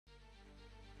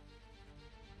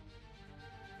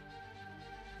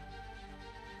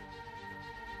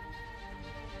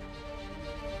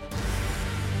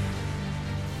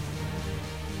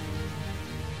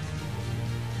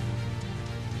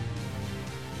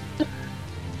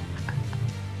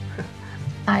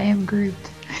I am Groot.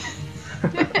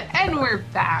 And we're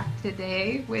back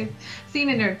today with Scene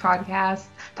and Nerd Podcast,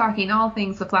 talking all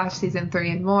things The Flash Season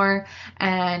 3 and more.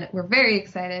 And we're very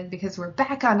excited because we're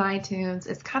back on iTunes.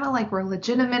 It's kind of like we're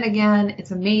legitimate again.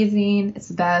 It's amazing. It's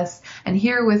the best. And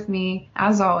here with me,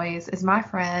 as always, is my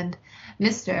friend,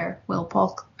 Mr. Will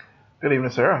Polk. Good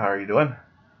evening, Sarah. How are you doing?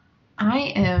 I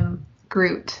am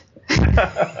Groot.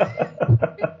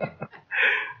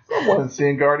 Someone's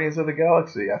seeing Guardians of the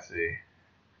Galaxy, I see.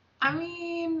 I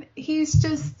mean, he's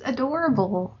just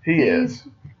adorable. He's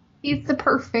the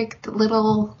perfect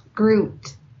little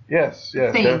Groot. Yes.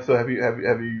 Thing. So have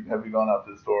you gone out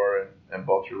to the store and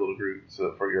bought your little Groot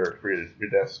for your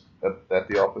desk at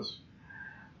the office?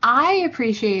 I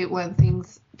appreciate when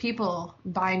people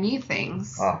buy me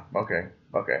things. Ah, okay.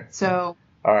 So,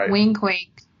 all right. Wink,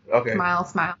 wink. Okay. Smile,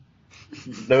 smile.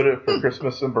 Noted for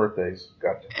Christmas and birthdays.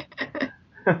 Gotcha.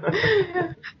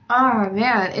 Oh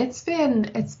man, it's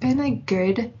been a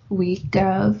good week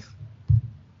of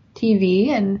TV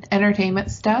and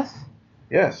entertainment stuff.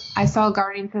 Yes. I saw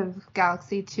Guardians of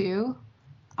Galaxy 2,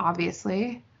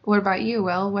 obviously. What about you,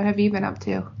 Will? What have you been up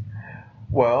to?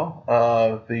 Well,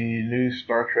 the new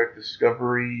Star Trek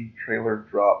Discovery trailer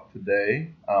dropped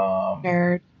today.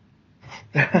 Nerd.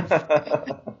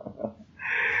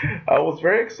 I was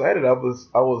very excited. I was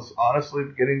honestly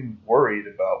getting worried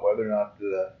about whether or not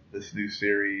this new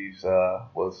series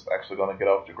was actually going to get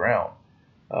off the ground.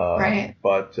 Right.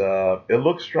 But it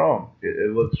looks strong. It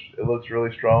looks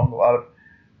really strong. A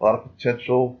lot of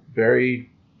potential. Very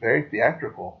very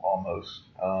theatrical almost.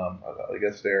 I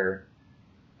guess they're.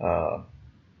 And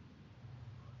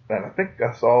I think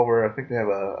I saw where I think they have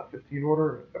a 15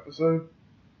 order episode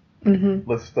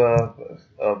list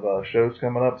of shows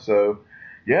coming up. So.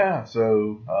 Yeah,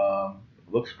 so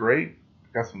looks great.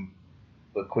 Got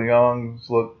the Klingons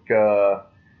look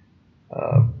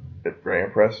very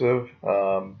impressive,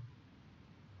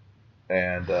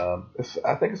 and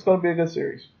I think it's going to be a good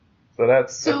series. So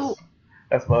that's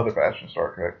my other passion,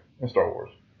 Star Trek and Star Wars.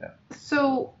 Yeah.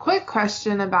 So, quick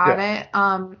question about it.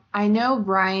 I know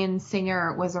Bryan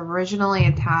Singer was originally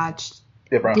attached.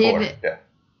 Yeah, Bryan Fuller. Yeah.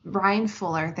 Bryan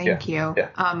Fuller, thank you. Yeah.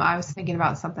 I was thinking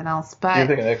about something else, but you're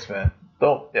thinking X-Men.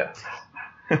 Yeah.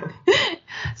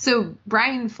 So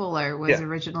Bryan Fuller was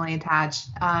originally attached.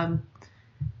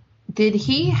 Did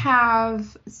he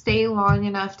stay long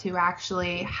enough to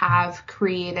actually have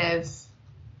creative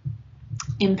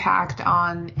impact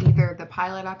on either the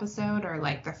pilot episode or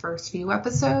like the first few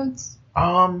episodes?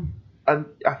 I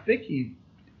think he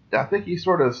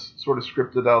sort of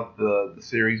scripted out the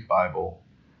series Bible.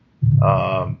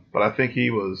 But I think he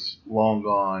was long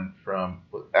gone from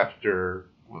after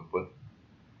with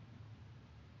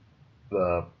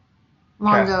the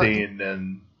casting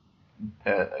and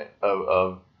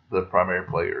of the primary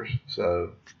players.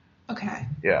 So okay,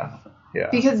 yeah.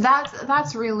 Because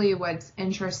that's really what's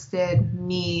interested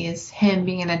me is him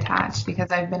being attached,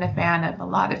 because I've been a fan of a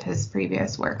lot of his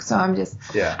previous work. So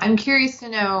I'm curious to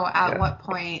know at what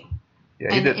point.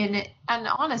 Yeah, and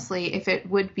honestly, if it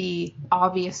would be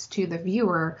obvious to the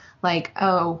viewer, like,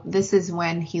 oh, this is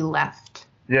when he left.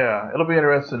 Yeah, it'll be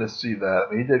interesting to see that.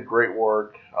 I mean, he did great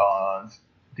work on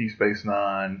Deep Space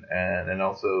Nine and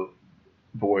also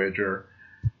Voyager.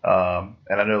 And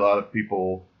I know a lot of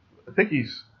people. I think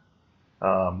he's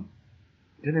didn't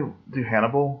he do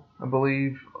Hannibal? I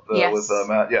believe. Yes. With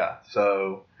Matt. Yeah.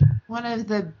 So. One of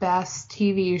the best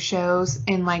TV shows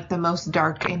in like the most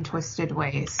dark and twisted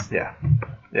ways. Yeah,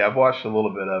 I've watched a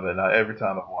little bit of it. And every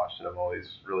time I've watched it, I've always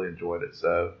really enjoyed it.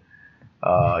 So,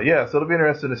 so it'll be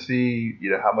interesting to see,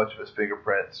 how much of his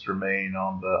fingerprints remain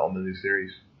on the new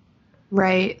series.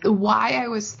 Right. Why I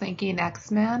was thinking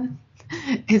X-Men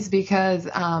is because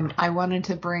I wanted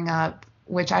to bring up,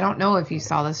 which I don't know if you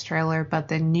saw this trailer, but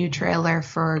the new trailer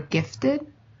for Gifted.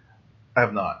 I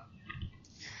have not.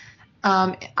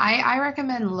 I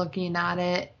recommend looking at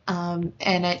it, and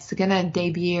it's going to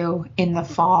debut in the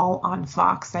fall on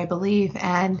Fox, I believe,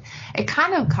 and it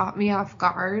kind of caught me off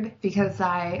guard because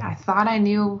I thought I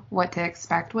knew what to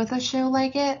expect with a show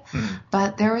like it,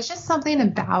 but there was just something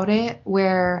about it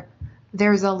where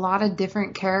there's a lot of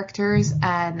different characters,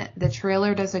 and the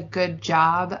trailer does a good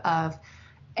job of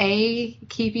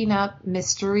keeping up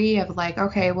mystery of like,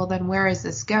 okay, well then where is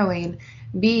this going?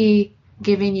 B,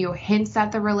 giving you hints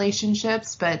at the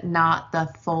relationships, but not the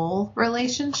full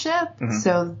relationship.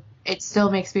 So it still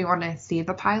makes me want to see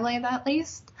the pilot at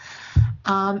least.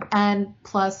 And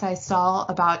plus, I saw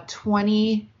about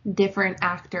 20 different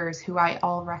actors who I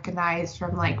all recognized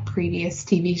from like previous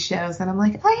TV shows. And I'm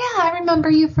like, oh, yeah, I remember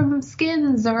you from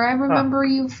Skins, or I remember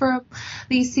you from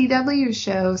the CW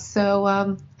shows. So,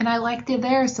 and I liked it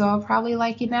there, so I'll probably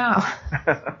like you now.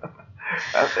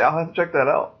 I'll have to check that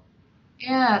out.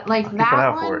 Yeah, like I'll keep that an eye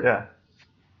out one. for it, yeah.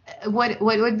 What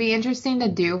would be interesting to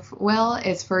do, Will,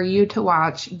 is for you to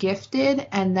watch Gifted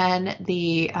and then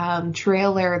the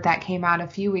trailer that came out a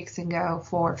few weeks ago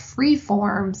for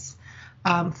Freeforms,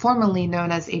 formerly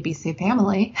known as ABC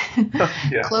Family,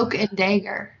 Yeah. Cloak and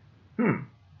Dagger.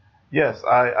 Yes,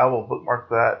 I will bookmark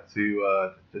that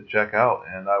to check out,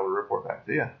 and I will report back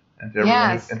to you and to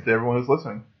everyone who's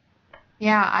listening.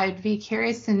 Yeah, I'd be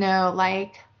curious to know,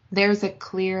 like, there's a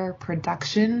clear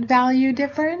production value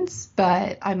difference,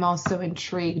 but I'm also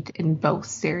intrigued in both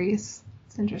series.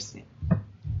 It's interesting.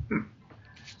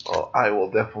 Well, I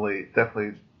will definitely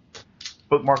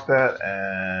bookmark that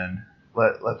and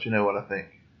let you know what I think.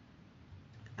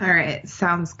 All right,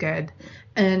 sounds good.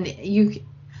 And you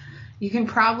can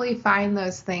probably find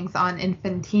those things on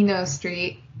Infantino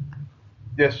Street.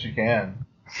 Yes, you can.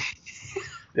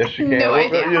 Yes, you can. No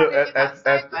idea. At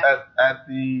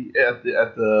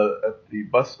the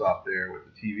bus stop there with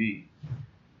the TV.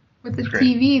 With the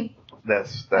TV. That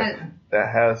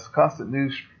has constant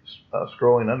news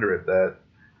scrolling under it. That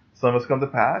some has come to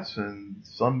pass and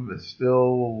some is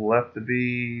still left to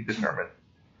be determined.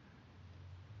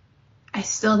 I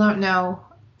still don't know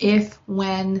if,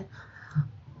 when,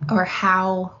 or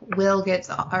how Joe gets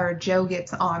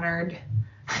honored.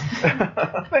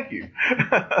 Thank you.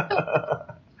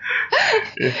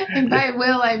 And by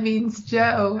Will, I mean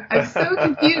Joe. I'm so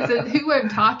confused at who I'm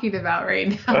talking about right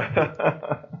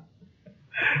now.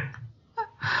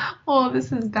 Oh,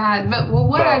 this is bad. But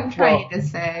I'm trying to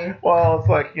say. Well, it's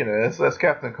like, as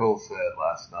Captain Cole said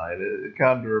last night, it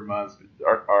kind of reminds me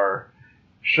our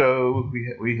show.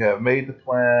 We have made the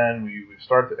plan. We've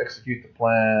started to execute the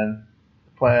plan.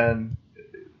 The plan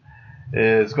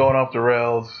is going off the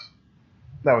rails.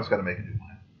 Now it's got to make a new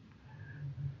plan.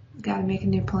 Got to make a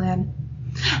new plan.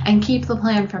 And keep the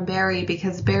plan from Barry,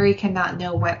 because Barry cannot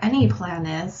know what any plan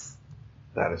is.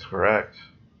 That is correct.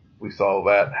 We saw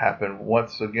that happen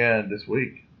once again this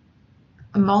week.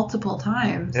 Multiple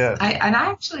times. Yes. I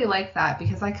actually like that,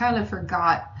 because I kind of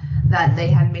forgot that they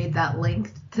had made that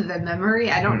link to the memory.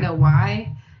 I don't know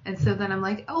why. And so then I'm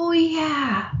like, oh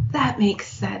yeah, that makes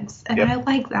sense. And I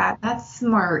like that. That's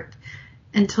smart.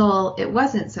 Until it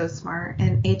wasn't so smart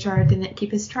and HR didn't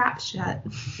keep his trap shut.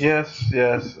 Yes.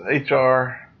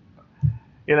 HR,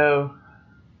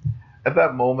 at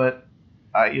that moment,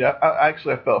 I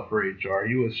felt for HR.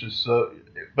 He was just so,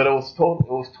 but it was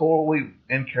totally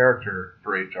in character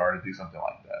for HR to do something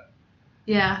like that.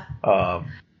 Yeah.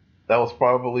 That was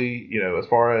probably, as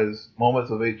far as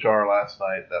moments of HR last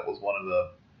night, that was one of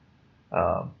the,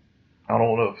 I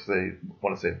don't know if they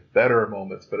want to say better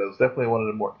moments, but it was definitely one of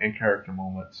the more in character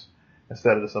moments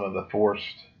instead of some of the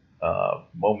forced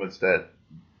moments that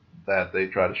they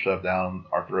try to shove down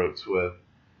our throats with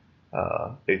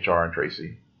HR and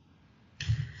Tracy.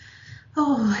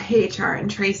 Oh, HR and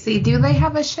Tracy. Do they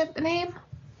have a ship name?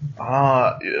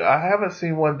 I haven't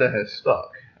seen one that has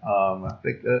stuck. I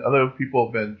think other people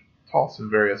have been tossing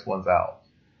various ones out.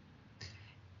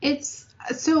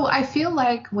 So I feel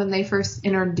like when they first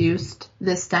introduced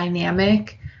this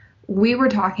dynamic, we were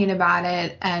talking about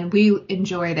it and we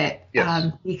enjoyed it.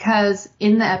 Yes. Because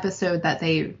in the episode that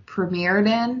they premiered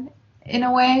in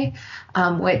a way,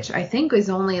 which I think was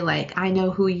only like, I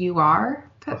Know Who You Are,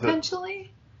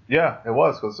 potentially. Yeah, it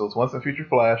was, because it was Once in Future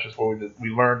Flash is where we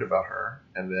learned about her.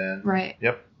 And then... Right.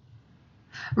 Yep.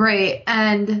 Right,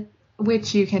 and...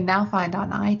 which you can now find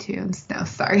on iTunes. No,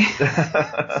 sorry.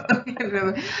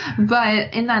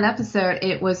 But in that episode,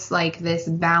 it was like this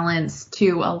balance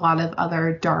to a lot of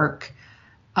other dark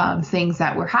things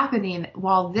that were happening.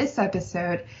 While this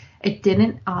episode, it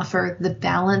didn't offer the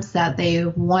balance that they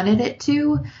wanted it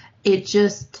to. It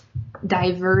just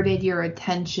diverted your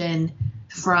attention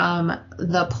from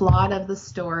the plot of the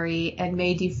story and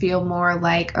made you feel more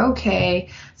like, okay,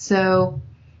 so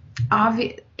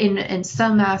in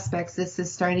some aspects, this is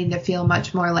starting to feel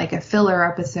much more like a filler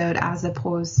episode as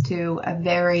opposed to a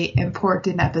very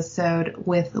important episode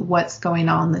with what's going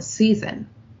on this season.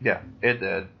 Yeah, it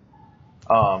did.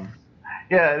 And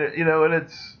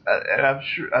it's, and I'm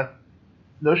sure, I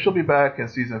know she'll be back in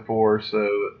season 4, so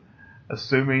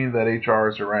assuming that HR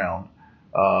is around,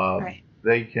 right.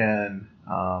 They can,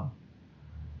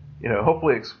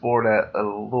 hopefully explore that a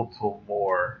little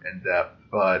more in depth.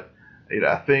 But,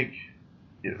 I think,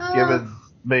 given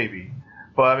maybe,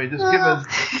 but I mean, just given,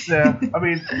 yeah, I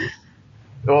mean,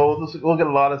 Well, we'll get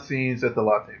a lot of scenes at the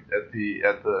latte at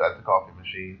the coffee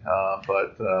machine,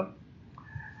 but There,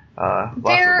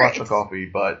 lots of it's coffee.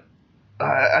 But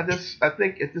I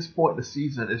think at this point in the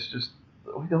season, it's just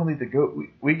we don't need to go.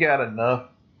 We got enough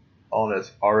on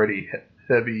this already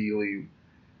heavily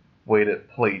weighted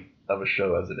plate of a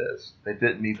show as it is. They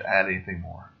didn't need to add anything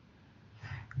more.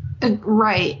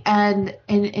 right. And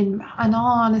in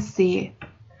all honesty,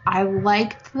 I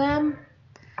liked them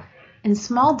in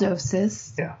small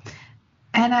doses. Yeah.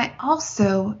 And I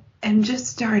also am just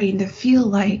starting to feel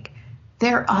like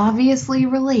they're obviously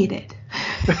related.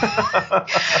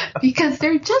 Because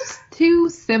they're just too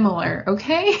similar,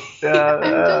 okay? I'm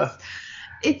Yeah. just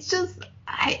it's just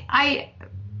I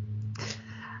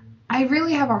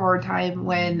really have a hard time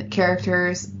when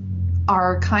characters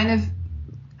are kind of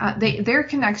their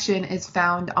connection is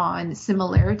found on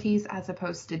similarities as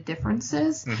opposed to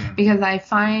differences, Mm-hmm. because I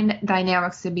find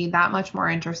dynamics to be that much more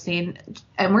interesting.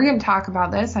 And we're going to talk about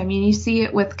this. I mean, you see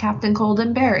it with Captain Cold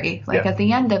and Barry. Like, Yeah. at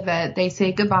the end of it, they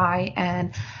say goodbye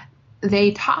and they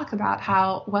talk about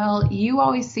how, well, you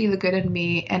always see the good in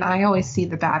me and I always see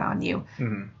the bad on you.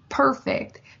 Mm-hmm.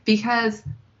 Perfect. Because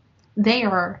they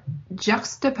are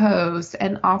juxtaposed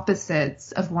and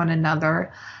opposites of one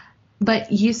another,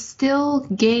 but you still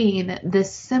gain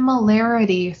this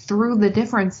similarity through the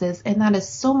differences, and that is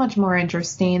so much more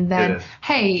interesting It than, is.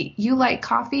 hey, you like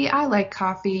coffee, I like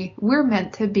coffee, we're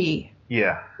meant to be.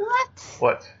 Yeah. What?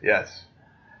 What? Yes.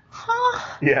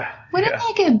 Huh? Yeah. Wouldn't Yeah.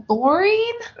 that get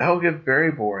boring? That will get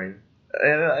very boring.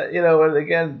 And and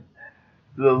again,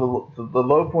 the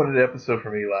low point of the episode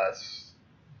for me last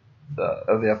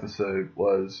of the episode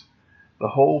was the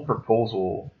whole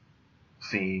proposal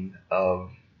scene of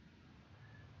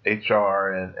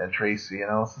HR and Tracy, and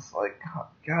I was just like,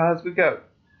 guys, we got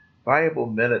valuable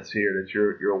minutes here that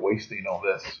you're wasting on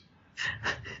this.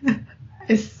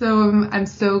 I'm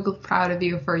so proud of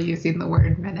you for using the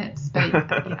word minutes, but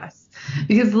yes,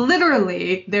 because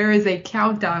literally there is a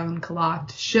countdown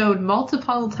clock shown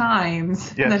multiple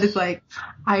times Yes. that is like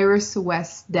Iris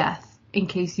West's death. In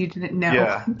case you didn't know,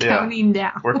 Yeah, counting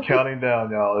down. We're counting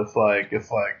down, y'all. It's like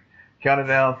counting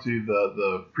down to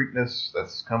the Preakness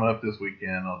that's coming up this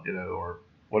weekend, or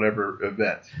whatever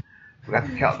event. We got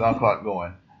the countdown clock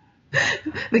going.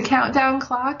 The countdown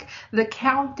clock, the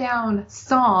countdown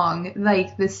song,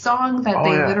 like the song that Oh,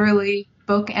 they yeah. literally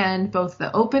bookend both the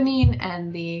opening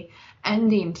and the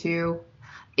ending to,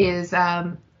 is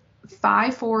 5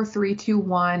 4 3 2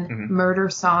 1 Mm-hmm. Murder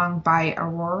Song by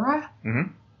Aurora.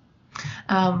 Mm-hmm.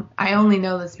 I only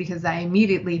know this because I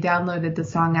immediately downloaded the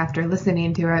song after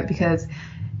listening to it, because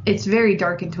it's very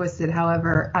dark and twisted.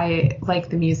 However, I like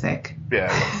the music.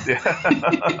 Yeah.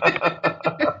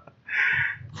 Yeah.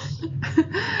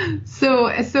 So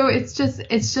it's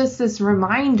just this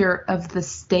reminder of the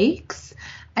stakes,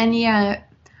 and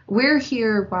yet we're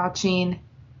here watching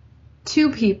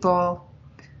two people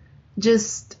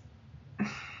just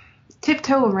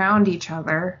tiptoe around each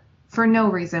other for no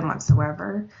reason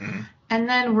whatsoever. Mm-hmm. And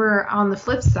then we're on the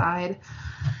flip side,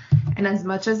 and as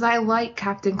much as I like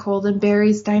Captain Cold and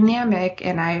Barry's dynamic,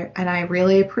 and I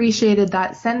really appreciated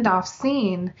that send-off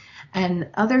scene and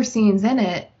other scenes in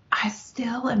it, I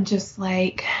still am just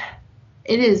like,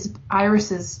 it is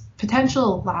Iris's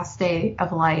potential last day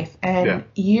of life, and Yeah.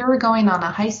 you're going on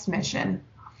a heist mission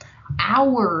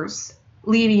hours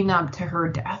leading up to her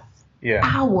death. Yeah.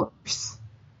 Hours.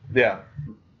 Yeah.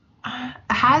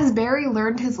 Has Barry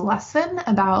learned his lesson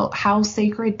about how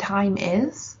sacred time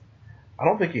is? I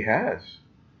don't think he has.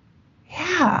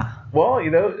 Yeah. Well,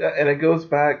 and it goes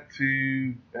back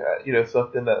to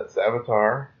something that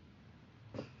Savitar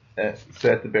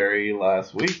said to Barry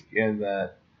last week, in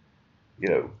that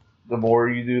the more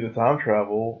you do the time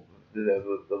travel,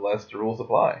 the less the rules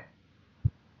apply.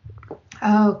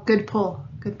 Oh, good pull.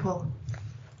 Good pull.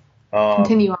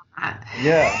 Continue on that.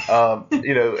 Yeah,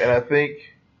 and I think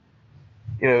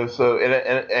so,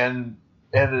 and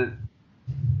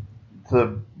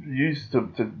to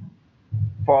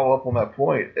follow up on that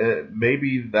point,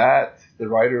 maybe that the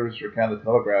writers are kind of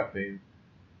telegraphing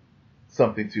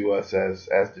something to us as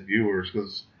the viewers,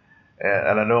 because,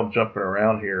 and I know I'm jumping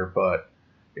around here, but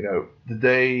the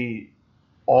day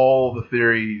all the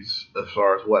theories as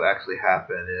far as what actually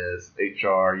happened is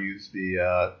HR used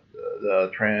the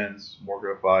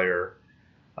transmogrifier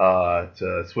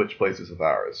to switch places with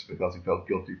Iris because he felt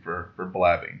guilty for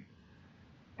blabbing.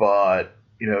 But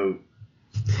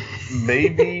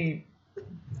maybe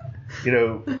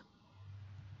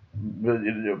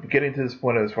getting to this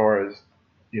point as far as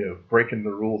breaking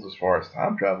the rules as far as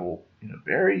time travel,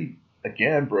 Barry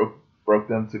again broke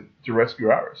them to rescue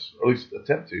Iris, or at least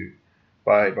attempt to,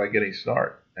 by getting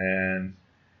Snart. And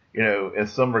in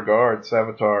some regard,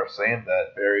 Savitar saying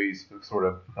that Barry's sort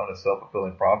of become a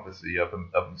self-fulfilling prophecy of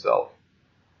himself.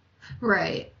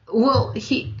 Right. Well,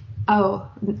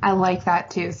 I like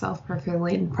that too,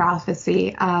 self-fulfilling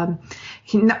prophecy.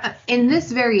 In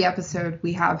this very episode,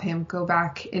 we have him go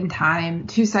back in time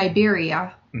to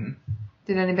Siberia. Mm-hmm.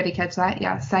 Did anybody catch that?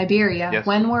 Yeah, Siberia. Yes.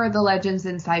 When were the legends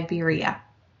in Siberia?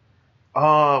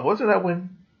 Wasn't that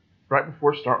when, right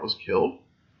before Start was killed?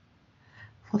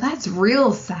 Well, that's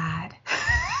real sad.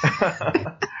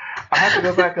 I have to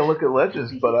go back and look at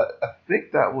Legends, but I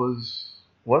think that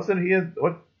wasn't he in,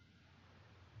 what?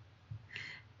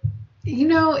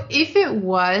 If it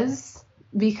was,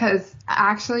 because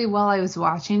actually while I was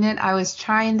watching it, I was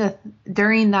trying to,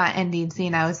 during that ending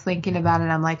scene, I was thinking about it.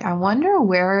 I'm like, I wonder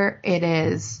where it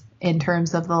is in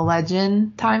terms of the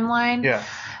legend timeline. Yeah.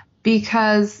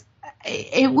 Because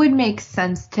it would make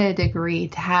sense to a degree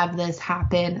to have this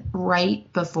happen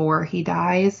right before he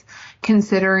dies,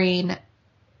 considering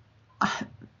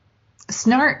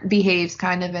Snart behaves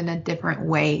kind of in a different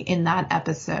way in that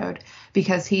episode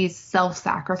because he's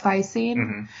self-sacrificing,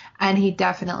 mm-hmm. and he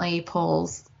definitely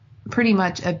pulls pretty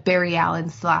much a Barry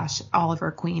Allen /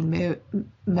 Oliver Queen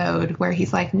mode where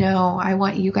he's like, no, I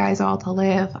want you guys all to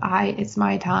live. It's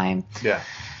my time. Yeah.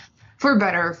 For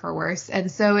better or for worse. And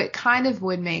so it kind of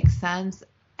would make sense.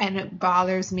 And it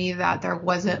bothers me that there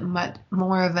wasn't much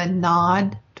more of a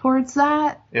nod towards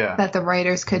that. Yeah. That the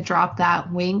writers could drop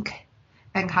that wink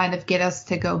and kind of get us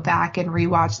to go back and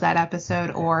rewatch that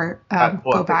episode, or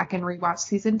go back and rewatch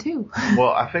season 2. Well,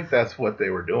 I think that's what they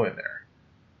were doing there.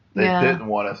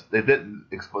 They didn't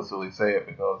explicitly say it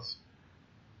because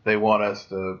they want us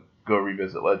to go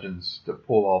revisit Legends to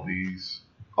pull all these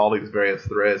various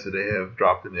threads that they have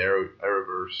dropped in the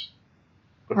Arrowverse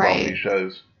with all these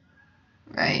shows.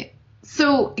 Right.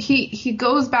 So he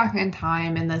goes back in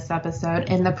time in this episode.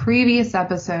 In the previous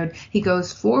episode, he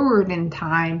goes forward in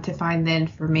time to find the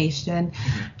information.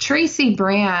 Mm-hmm. Tracy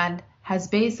Brand has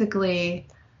basically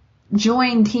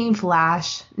joined Team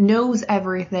Flash, knows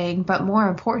everything, but more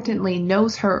importantly,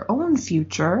 knows her own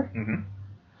future. Mm-hmm.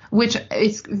 Which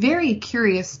is very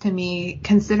curious to me,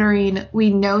 considering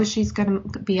we know she's going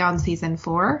to be on season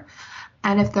 4.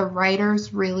 And if the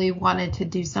writers really wanted to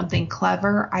do something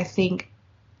clever, I think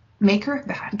make her a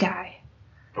bad guy.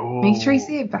 Ooh. Make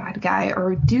Tracy a bad guy,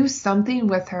 or do something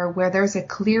with her where there's a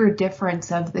clear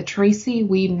difference of the Tracy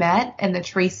we met and the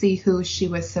Tracy who she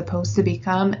was supposed to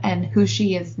become and who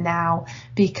she is now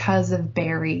because of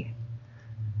Barry.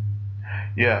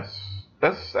 Yes.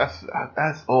 That's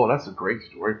a great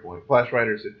story point. Flash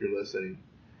writers, if you're listening,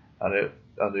 I know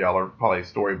y'all are probably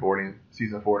storyboarding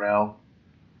season 4 now.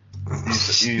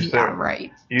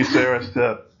 Right. Use Sarah's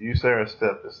tip.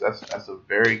 That's a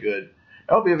very good.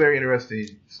 That'll be a very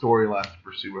interesting storyline to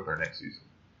pursue with our next season.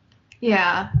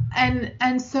 Yeah,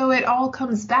 and so it all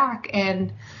comes back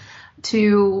and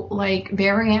to like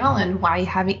Barry Allen. Why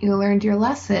haven't you learned your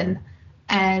lesson?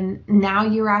 And now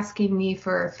you're asking me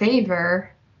for a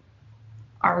favor.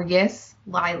 Argus,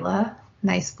 Lila,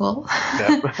 nice pull.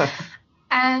 Yep.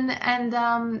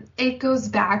 and it goes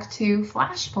back to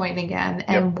Flashpoint again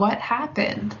and what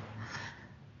happened.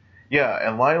 Yeah,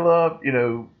 and Lila,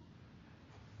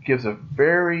 gives a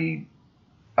very,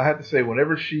 I have to say,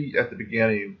 whenever she, at the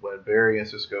beginning, when Barry and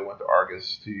Cisco went to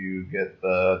Argus to get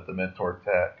the Mentor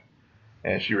tech,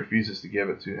 and she refuses to give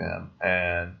it to him,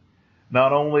 and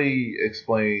not only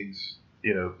explains,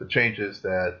 the changes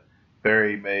that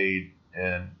Barry made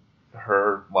in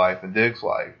her life and Dig's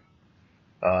life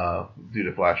due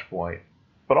to Flashpoint,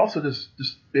 but also this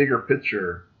bigger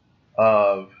picture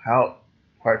of how,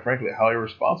 quite frankly, how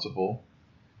irresponsible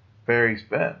Barry's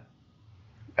been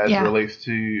as it relates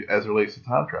to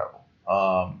time travel.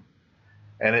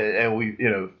 And we,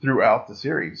 throughout the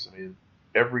series, I mean,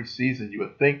 every season you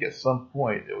would think at some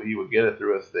point that he would get it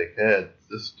through his thick head.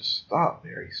 Just stop,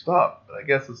 Barry, stop. But I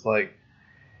guess it's like,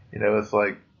 it's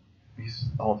like he's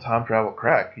on time travel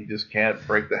crack. He just can't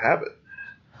break the habit.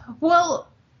 Well,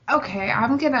 okay,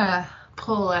 I'm gonna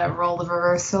pull a role of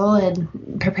reversal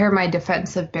and prepare my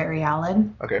defense of Barry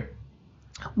Allen. Okay.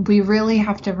 We really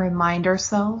have to remind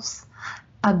ourselves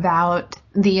about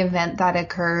the event that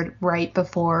occurred right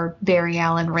before Barry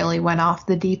Allen really went off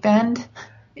the deep end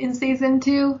in season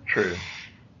 2. True.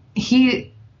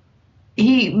 He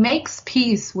makes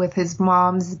peace with his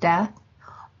mom's death,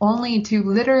 only to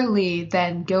literally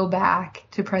then go back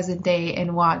to present day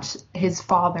and watch his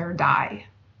father die.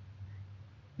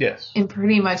 Yes. In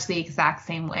pretty much the exact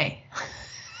same way.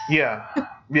 Yeah.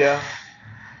 Yeah.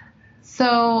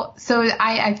 So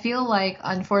I feel like,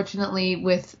 unfortunately,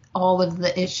 with all of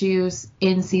the issues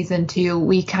in season 2,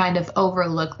 we kind of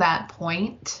overlook that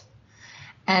point.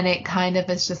 and it kind of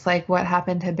is just like what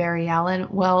happened to Barry Allen.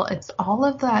 Well, it's all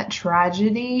of that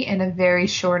tragedy in a very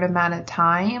short amount of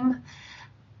time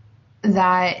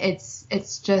that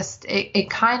it's just it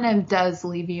kind of does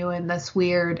leave you in this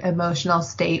weird emotional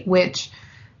state, which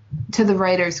to the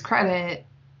writer's credit,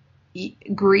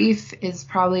 grief is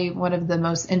probably one of the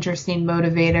most interesting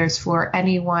motivators for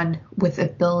anyone with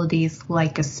abilities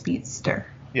like a speedster.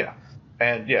 Yeah.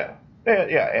 And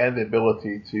and the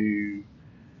ability to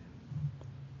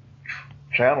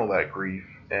channel that grief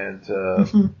and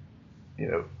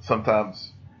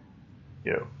sometimes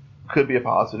could be a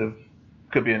positive,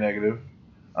 could be a negative,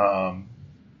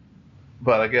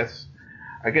 but I guess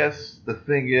the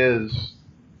thing is,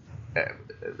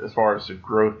 as far as the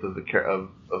growth of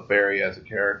of Barry as a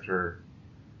character,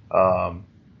 and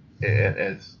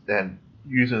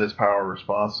using this power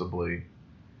responsibly,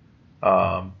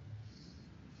 there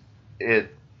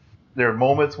are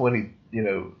moments when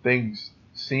things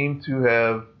seem to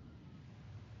have,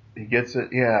 he gets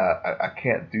it. Yeah, I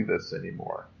can't do this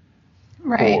anymore,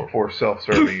 right? For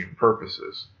self-serving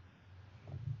purposes.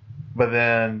 But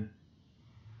then,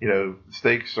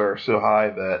 stakes are so high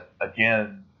that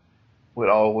again, it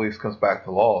always comes back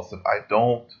to loss. If I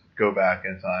don't go back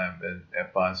in time and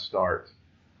find Start,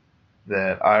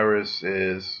 then Iris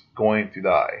is going to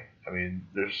die. I mean,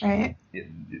 there's right.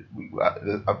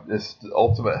 It's the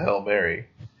ultimate Hail Mary,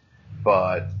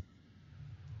 but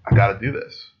I got to do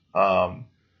this. But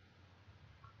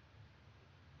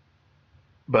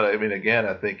I mean, again,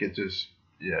 I think it just,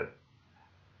 I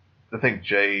think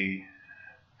Jay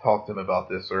talked to him about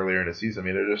this earlier in the season. I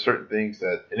mean, there's certain things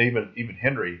that, and even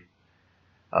Henry,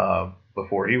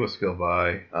 before he was killed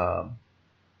by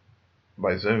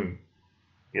Zoom,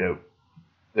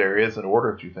 there is an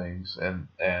order to things, and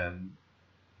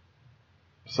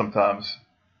sometimes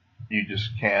you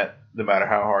just can't, no matter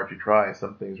how hard you try,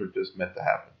 some things are just meant to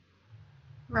happen.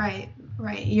 Right.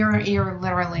 You're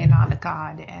literally not a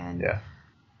god, and yeah.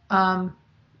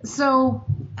 So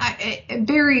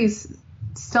Barry's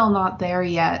still not there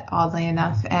yet, oddly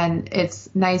enough, and it's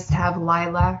nice to have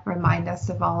Lila remind us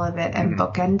of all of it and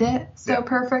bookend it so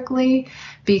perfectly,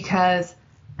 because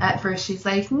at first she's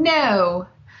like, no,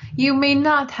 you may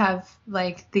not have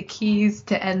like the keys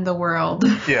to end the world.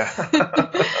 Yeah,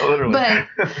 literally.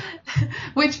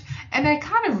 And I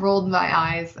kind of rolled my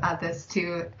eyes at this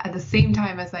too, at the same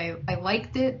time as I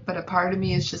liked it, but a part of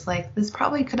me is just like, this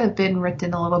probably could have been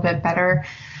written a little bit better,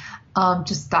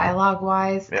 just dialogue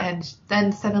wise. Yeah. And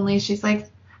then suddenly she's like,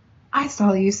 I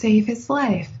saw you save his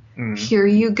life. Here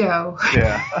you go.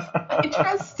 Yeah. I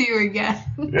trust you again.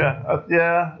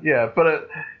 Yeah. But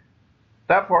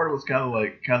that part was kind of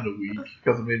weak,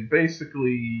 because I mean,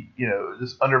 basically, it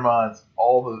just undermines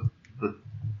all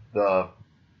the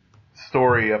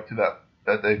story up to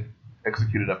that they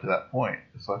executed up to that point.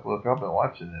 It's like, look, I've been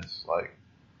watching this. Like,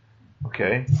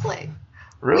 okay, it's like,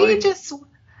 really?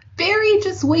 Barry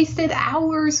just wasted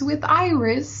hours with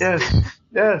Iris. Yes.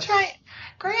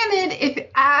 Granted, if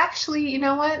actually, you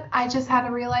know what? I just had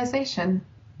a realization.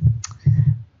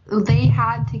 They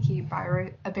had to keep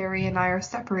Barry and Iris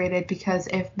separated, because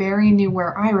if Barry knew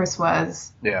where Iris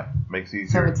was, makes it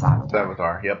easier. So it's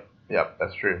Savitar. Yep,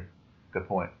 that's true. Good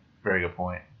point. Very good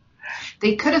point.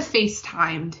 They could have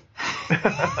FaceTimed.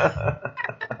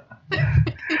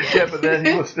 Yeah, but then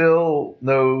he was still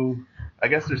I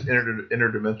guess there's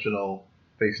interdimensional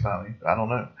FaceTiming. I don't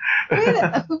know.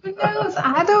 Who knows?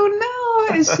 I don't know.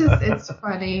 It's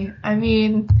funny. I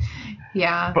mean,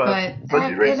 yeah, but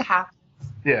it happens.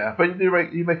 Yeah, but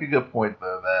you make a good point,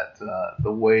 though, that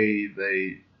the way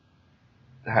they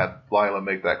had Lila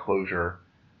make that closure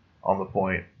on the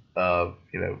point of,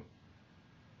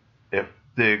 if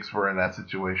Diggs were in that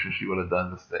situation, she would have done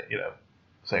this thing,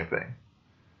 same thing.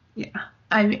 Yeah,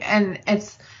 and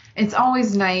it's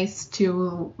always nice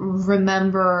to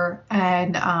remember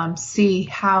and see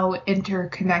how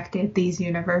interconnected these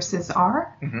universes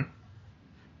are.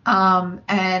 And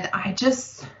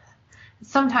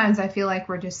sometimes I feel like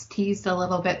we're just teased a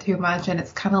little bit too much, and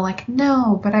it's kind of like,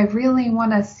 no, but I really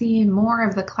want to see more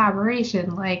of the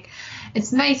collaboration. Like,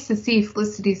 it's nice to see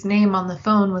Felicity's name on the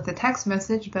phone with a text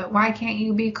message, but why can't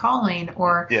you be calling?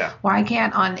 Or why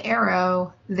can't on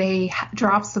Arrow they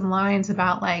drop some lines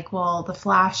about like, well, the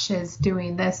Flash is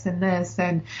doing this and this,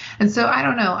 and so I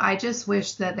don't know. I just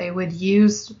wish that they would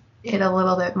use it a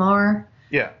little bit more.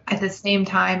 Yeah. At the same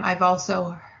time, I've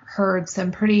also heard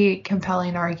some pretty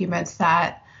compelling arguments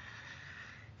that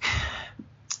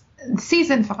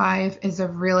season 5 is a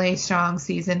really strong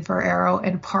season for Arrow,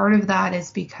 and part of that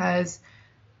is because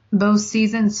both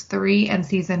seasons 3 and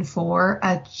season 4,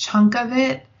 a chunk of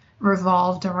it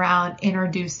revolved around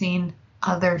introducing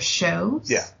other shows.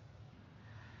 Yeah.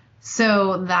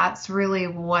 So that's really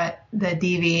what the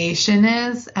deviation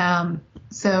is.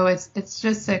 So it's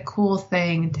just a cool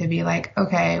thing to be like,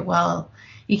 okay, well,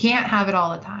 you can't have it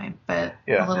all the time, but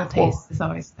a little taste is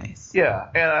always nice. Yeah,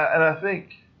 and I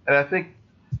think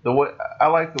the way I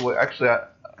like the way actually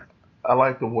I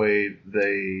like the way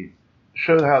they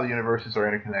show how the universes are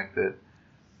interconnected,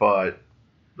 but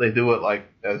they do it like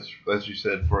as you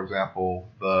said, for example,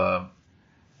 the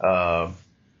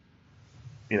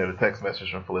the text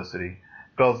message from Felicity,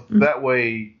 because that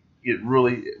way it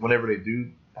really, whenever they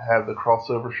do have the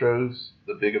crossover shows,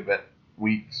 the big event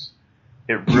weeks,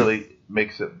 it really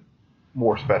makes it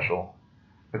more special.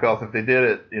 Because if they did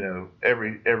it,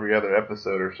 every other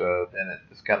episode or so, then it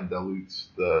just kind of dilutes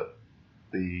the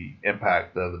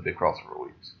impact of the big crossover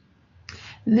weeks.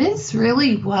 This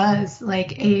really was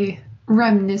like a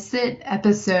reminiscent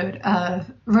episode of,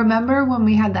 remember when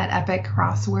we had that epic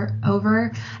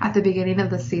crossover at the beginning of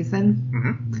the season?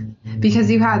 Mm-hmm. Because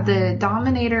you had the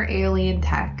Dominator alien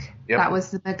tech, yep. That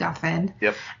was the MacGuffin.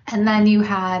 Yep. And then you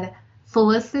had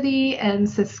Felicity and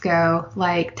Cisco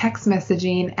like text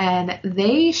messaging, and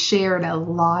they shared a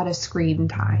lot of screen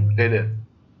time. They did.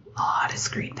 A lot of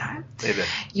screen time. They did.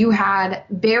 You had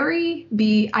Barry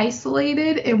be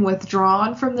isolated and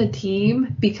withdrawn from the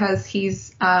team because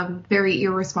he's very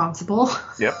irresponsible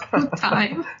yep. with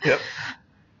time. Yep.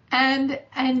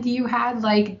 And you had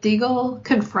like Diggle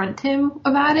confront him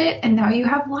about it, and now you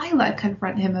have Lila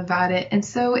confront him about it. And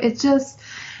so it's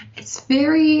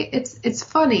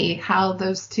funny how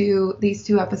these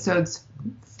two episodes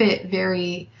fit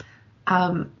very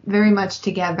much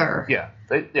together. Yeah.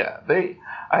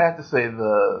 I have to say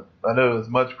I know as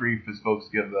much grief as folks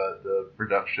give the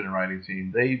production and writing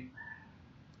team, they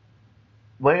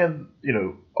land,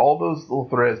 all those little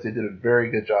threads, they did a very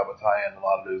good job of tying a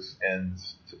lot of those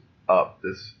ends up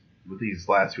with these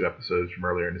last few episodes from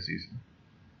earlier in the season.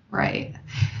 Right.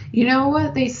 You know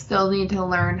what they still need to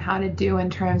learn how to do in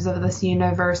terms of this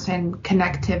universe and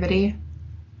connectivity?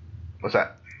 What's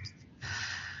that?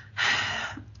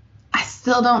 I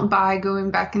still don't buy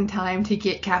going back in time to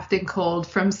get Captain Cold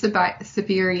from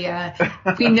Siberia.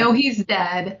 We know he's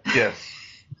dead. Yes.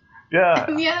 Yeah.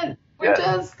 And yet,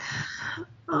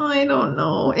 I don't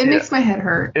know. It makes my head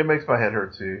hurt. It makes my head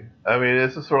hurt too. I mean,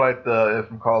 it's just sort of like the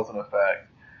from Cause and Effect.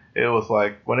 It was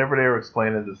like whenever they were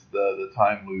explaining this, the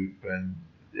time loop and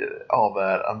all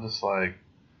that, I'm just like,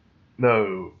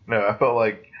 no. I felt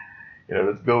like,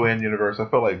 this Go In universe. I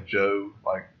felt like Joe,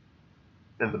 like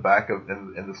in the back of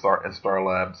in Star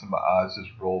Labs, and my eyes just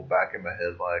rolled back in my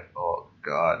head, like, oh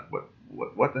God,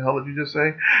 what the hell did you just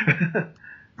say?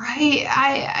 Right.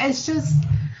 It's just.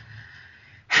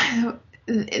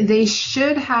 They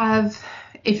should have,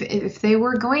 if they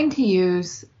were going to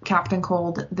use Captain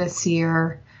Cold this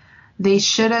year, they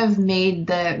should have made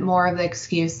more of the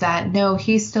excuse that, no,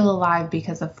 he's still alive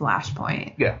because of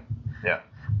Flashpoint. Yeah.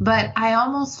 But I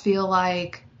almost feel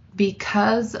like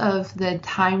because of the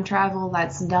time travel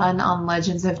that's done on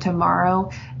Legends of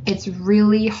Tomorrow, it's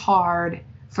really hard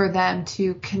for them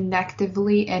to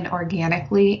connectively and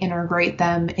organically integrate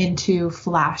them into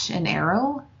Flash and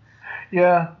Arrow.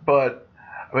 Yeah, but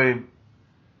I mean,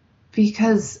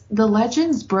 because the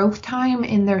Legends broke time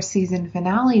in their season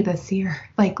finale this year,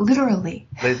 like literally.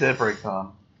 They did break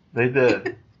time. They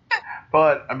did.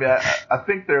 But I mean, I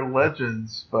think they're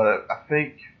Legends, but I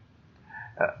think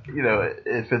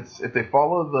if they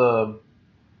follow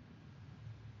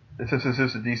since this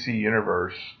is the DC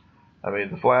universe, I mean,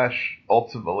 the Flash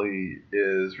ultimately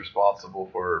is responsible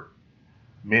for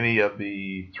many of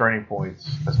the turning points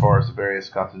as far as the various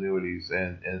continuities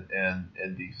in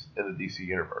the DC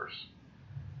universe.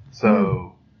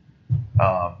 So,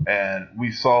 and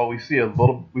we saw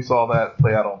that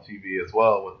play out on TV as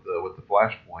well with the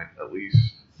Flashpoint, at least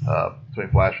between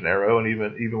Flash and Arrow, and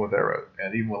even with Arrow,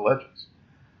 and even with Legends,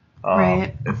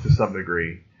 right? And to some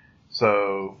degree.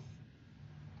 So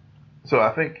I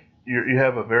think you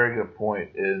have a very good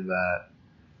point in that.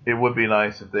 It would be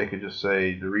nice if they could just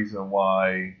say the reason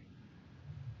why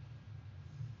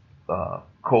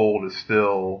Cold is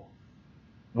still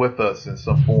with us in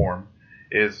some form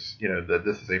is, that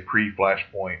this is a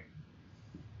pre-Flashpoint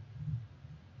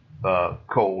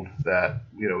Cold, that,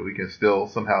 we can still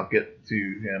somehow get to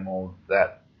him on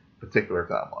that particular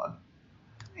timeline.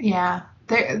 Yeah,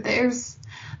 there's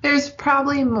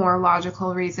probably more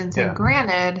logical reasons, and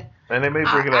granted... And they may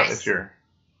bring it up this year.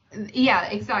 Yeah,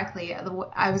 exactly.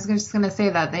 I was just going to say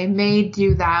that they may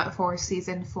do that for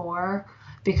season 4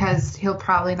 because he'll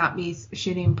probably not be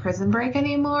shooting Prison Break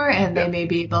anymore, and they may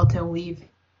be able to weave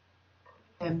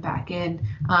him back in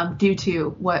due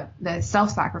to what the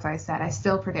self-sacrifice that I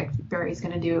still predict Barry's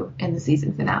going to do in the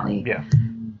season finale. Yeah.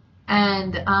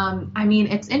 And I mean,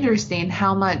 it's interesting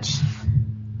how much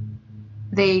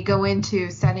they go into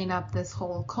setting up this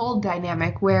whole Cold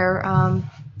dynamic where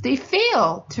they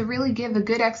fail to really give a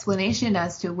good explanation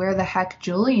as to where the heck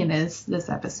Julian is this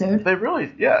episode. They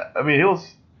really, yeah. I mean, he was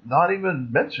not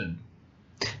even mentioned.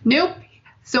 Nope.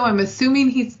 So I'm assuming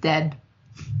he's dead.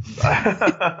 He's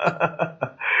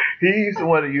the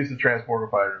one who used the transporter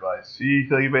fighter device. He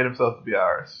made himself to be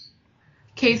Iris.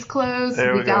 Case closed.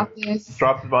 There we got this.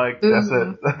 Drop the mic.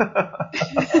 Boom.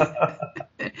 That's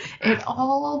it. It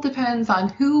all depends on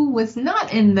who was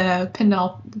not in the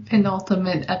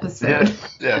penultimate episode.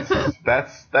 Yes.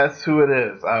 That's who it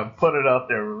is. I'm putting it out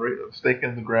there. I'm staking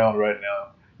in the ground right now.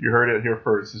 You heard it here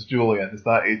first. It's Julian. It's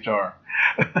not HR.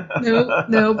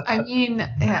 Nope. I mean,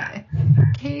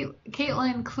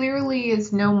 Caitlin clearly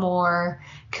is no more.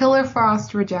 Killer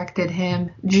Frost rejected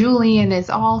him. Julian is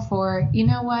all for, you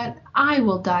know what? I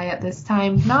will die at this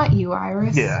time, not you,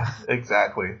 Iris. Yeah,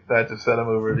 exactly. That just set him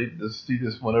over. He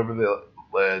just went over the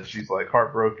ledge. She's like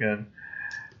heartbroken.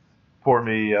 Poor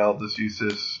me. I'll just use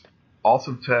this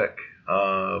awesome tech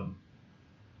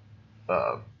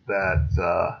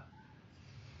that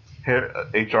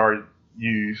HR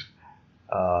used.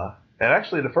 And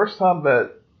actually, the first time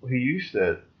that he used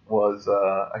it was,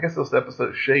 I guess it was the episode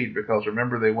of Shade, because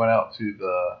remember they went out to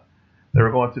they were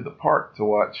going to the park to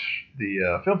watch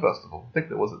the film festival. I think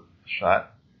that was I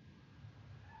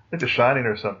think The Shining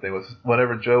or something. It was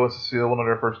whenever Joe and Cecile went on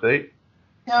their first date.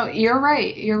 No, you're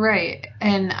right.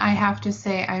 And I have to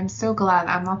say, I'm so glad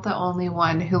I'm not the only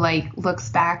one who looks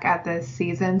back at the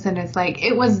seasons and is like,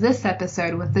 it was this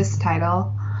episode with this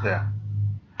title. Yeah.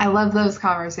 I love those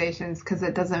conversations because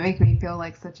it doesn't make me feel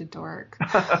like such a dork.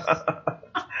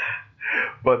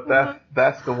 But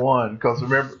that's the one, because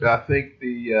remember, I think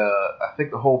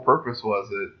the whole purpose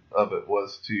of it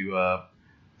was to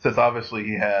since obviously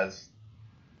he has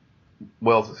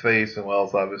Wells' face, and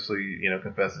Wells obviously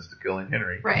confesses to killing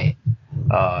Henry. Right.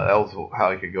 That was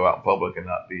how he could go out in public and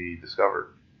not be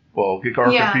discovered. Well, get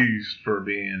confused for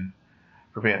being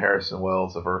Harrison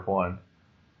Wells of Earth One.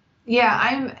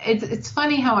 Yeah, it's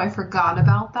funny how I forgot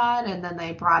about that, and then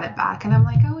they brought it back, and I'm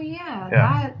like, oh yeah.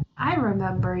 That I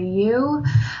remember you.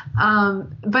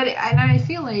 But I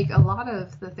feel like a lot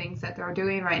of the things that they're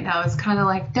doing right now is kind of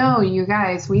like, no, you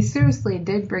guys, we seriously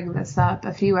did bring this up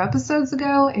a few episodes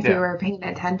ago. If you were paying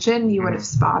attention, you would have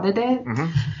spotted it.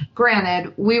 Mm-hmm.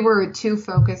 Granted, we were too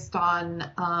focused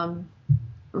on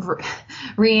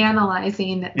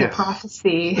reanalyzing the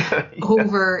prophecy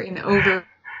over and over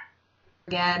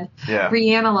again,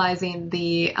 reanalyzing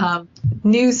the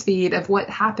news feed of what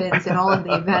happens in all of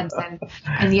the events,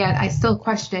 and yet I still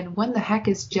question, when the heck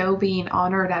is Joe being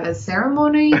honored at a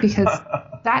ceremony, because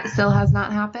that still has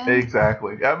not happened.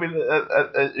 Exactly. I mean,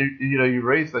 you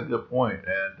raised a good point,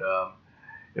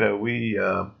 and we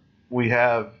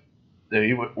have,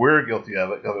 we're guilty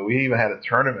of it. I mean, we even had a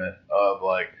tournament of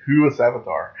who is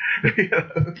Savitar.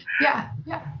 Yeah.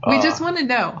 We just want to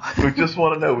know. We just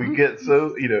want to know. We get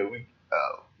so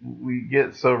we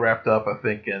get so wrapped up, I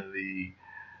think, in the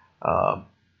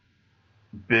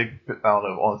big, I don't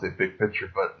know, I want to say big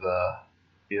picture, but the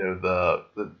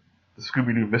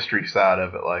Scooby-Doo mystery side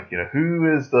of it,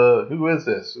 who is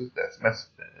this? Who's that's messing?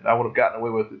 And I would have gotten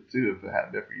away with it too if it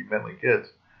hadn't been for you meddling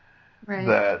kids. Right.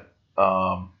 That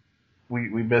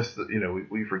we miss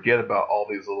we forget about all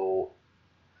these little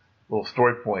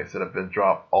story points that have been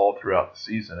dropped all throughout the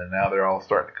season, and now they're all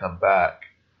starting to come back.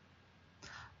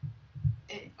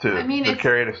 To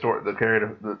carry the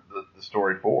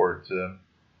story forward to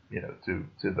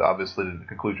obviously the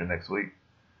conclusion next week.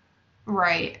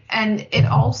 Right, and it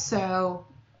also,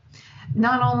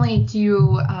 not only do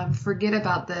you forget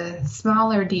about the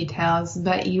smaller details,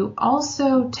 but you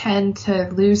also tend to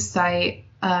lose sight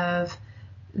of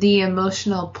the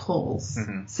emotional pulls.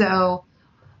 Mm-hmm. So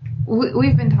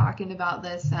we've been talking about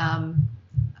this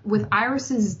with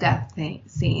Iris's death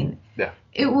scene. Yeah.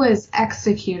 It was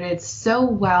executed so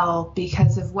well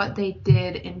because of what they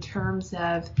did in terms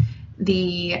of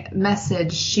the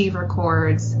message she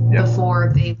records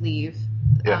before they leave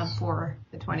for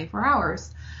the 24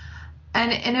 hours.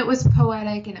 And it was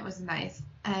poetic and it was nice.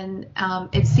 And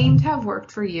it seemed to have worked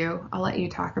for you. I'll let you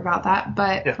talk about that.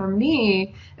 But for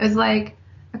me, it was like,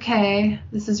 okay,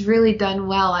 this is really done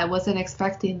well. I wasn't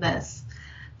expecting this.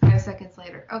 I seconds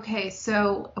later. Okay,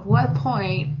 so at what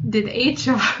point did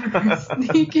HR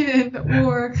sneak in,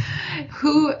 or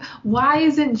why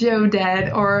isn't Joe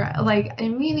dead? Or like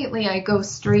immediately I go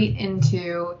straight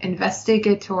into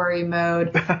investigatory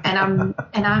mode, and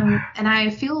I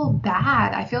feel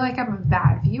bad. I feel like I'm a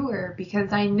bad viewer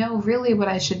because I know really what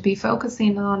I should be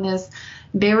focusing on is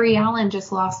Barry Allen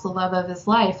just lost the love of his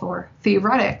life, or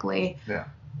theoretically. Yeah.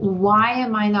 Why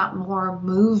am I not more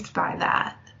moved by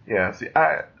that? Yeah, see,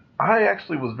 I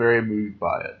actually was very moved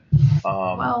by it.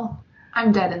 Well,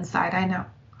 I'm dead inside, I know.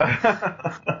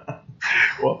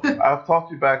 Well, I've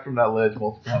talked you back from that ledge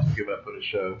multiple times to give up for the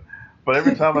show. But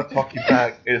every time I talk you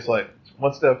back, it's like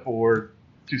one step forward,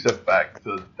 two steps back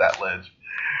to that ledge.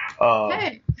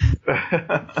 Hey.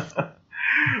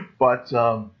 But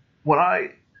when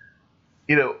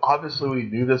obviously we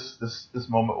knew this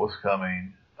moment was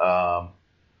coming.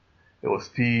 It was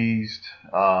teased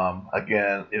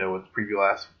again, with the preview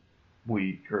last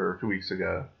week or 2 weeks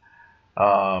ago,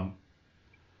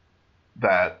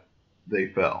 that they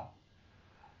fell.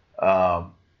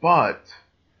 But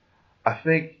I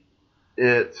think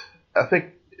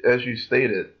as you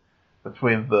stated,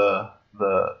 between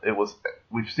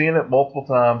we've seen it multiple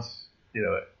times,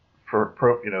 with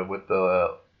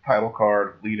the title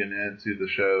card leading into the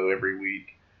show every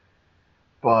week,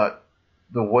 but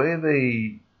the way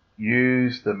they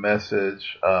use the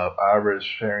message of Iris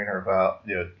sharing her vow,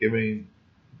 giving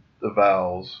the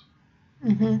vows,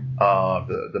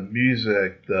 the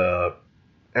music, the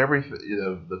everything,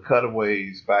 the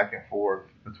cutaways back and forth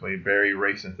between Barry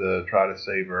racing to try to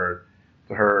save her,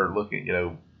 to her looking,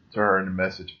 to her in the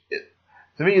message.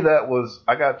 To me,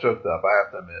 I got choked up. I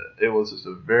have to admit it. It was just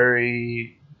a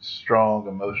very strong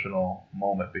emotional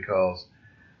moment because,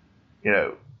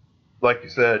 like you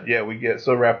said, we get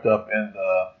so wrapped up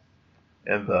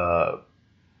in the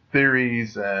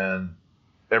theories and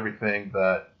everything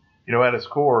that, at its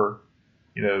core,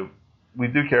 we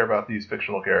do care about these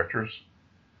fictional characters,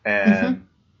 and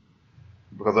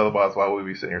because otherwise why would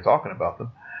we be sitting here talking about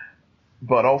them?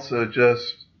 But also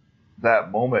just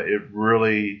that moment, it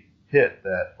really hit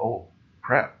that, oh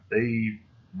crap, they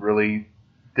really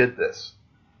did this.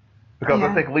 Because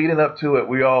I think leading up to it,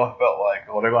 we all felt like,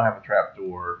 oh, they're going to have a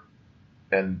trapdoor.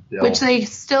 And which they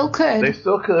still could. They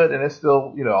still could, and it's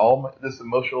still, all this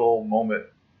emotional moment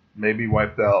may be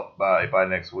wiped out by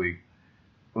next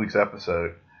week's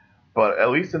episode. But at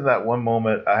least in that one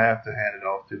moment, I have to hand it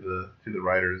off to the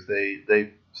writers.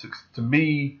 They to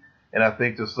me, and I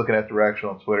think just looking at the reaction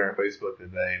on Twitter and Facebook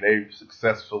today, they've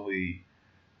successfully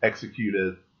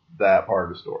executed that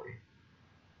part of the story.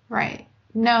 Right.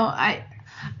 No, I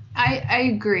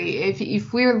agree.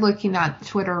 If we're looking at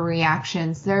Twitter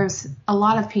reactions, there's a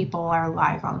lot of people are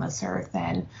alive on this earth,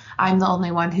 and I'm the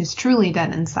only one who's truly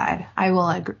dead inside. I will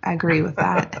agree with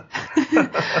that. You're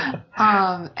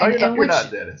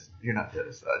not dead. You're not dead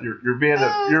inside. You're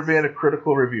being a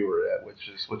critical reviewer, which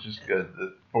is good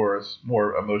for us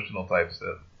more emotional types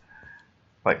that.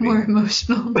 Like more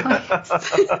emotional types.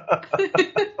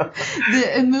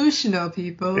 The emotional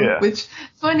people, which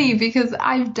funny because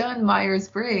I've done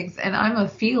Myers-Briggs and I'm a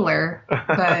feeler,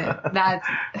 but that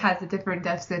has a different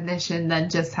definition than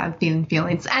just having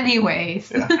feelings.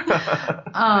 Anyways,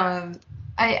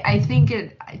 I think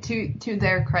to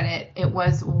their credit, it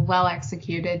was well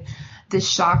executed. The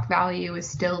shock value is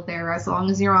still there as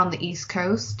long as you're on the East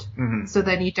Coast, so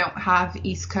then you don't have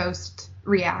East Coast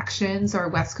reactions or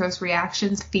West Coast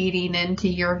reactions feeding into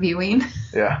your viewing.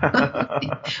 Yeah.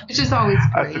 Which is always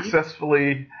great.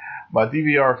 My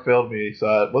DVR failed me, so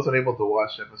I wasn't able to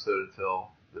watch the episode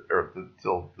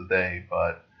until today,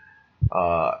 but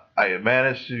I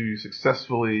managed to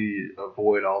successfully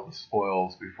avoid all the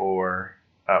spoils before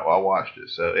I watched it.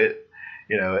 So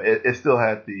it still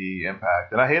had the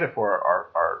impact. And I hate it for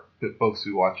our folks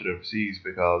who watch it overseas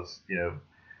because,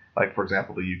 like, for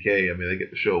example, the UK, they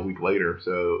get the show a week later,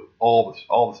 so all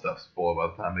the stuff's spoiled by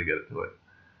the time they get it to it.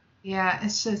 Yeah,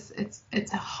 it's just,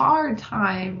 it's a hard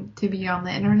time to be on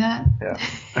the internet. Yeah.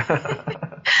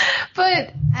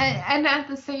 But, and at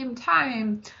the same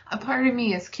time, a part of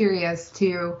me is curious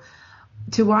to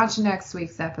watch next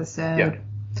week's episode. Yeah.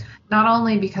 Not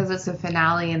only because it's a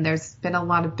finale and there's been a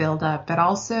lot of build up, but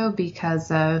also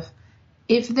because of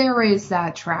if there is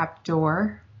that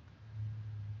trapdoor,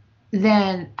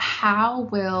 then how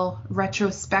will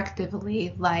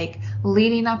retrospectively, like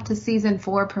leading up to season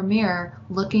 4 premiere,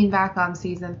 looking back on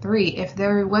season 3, if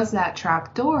there was that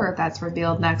trapdoor that's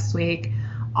revealed next week,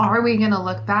 are we going to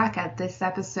look back at this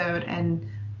episode and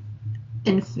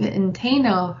in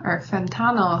Fentano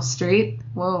Street,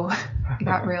 whoa, it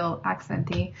got real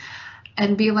accenty,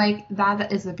 and be like,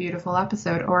 that is a beautiful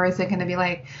episode? Or is it going to be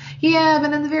like, yeah,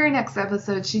 but in the very next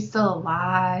episode, she's still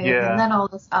alive, and then all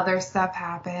this other stuff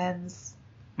happens?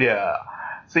 Yeah.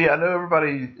 See, I know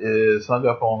everybody is hung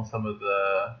up on some of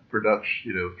the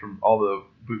production, from all the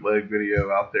bootleg video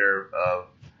out there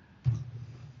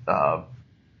of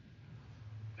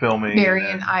filming Barry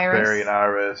and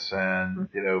Iris, and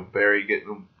Barry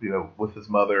getting with his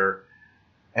mother.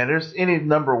 And there's any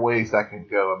number of ways that can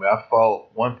go. I mean, I thought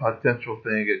one potential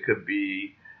thing, it could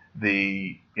be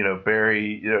the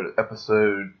Barry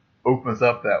episode opens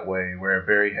up that way, where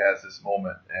Barry has this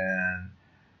moment and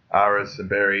Iris and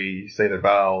Barry say their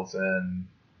vows, and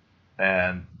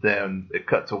then it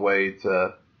cuts away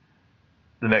to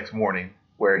the next morning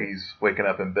where he's waking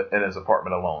up in his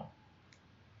apartment alone.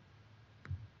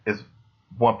 Is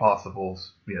one possible,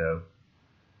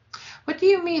 What do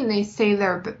you mean they say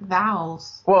their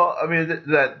vows? Well, I mean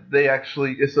that they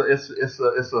actually it's a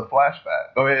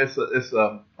flashback. I mean it's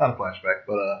not a flashback,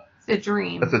 but it's a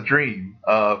dream. It's a dream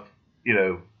of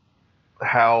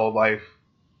how life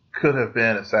could have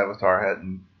been if Savitar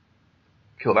hadn't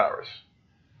killed Iris.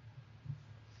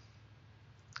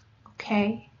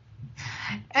 Okay.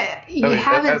 You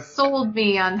haven't sold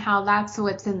me on how that's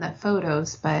what's in the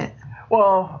photos, but.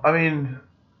 Well, I mean,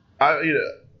 or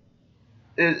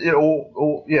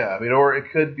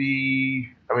it could be.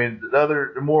 I mean,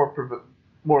 the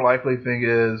more likely thing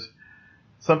is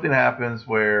something happens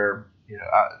where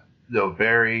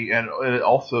Barry and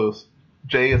also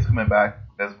Jay is coming back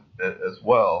as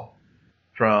well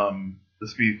from the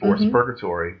Speed Force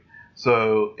Purgatory,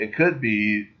 so it could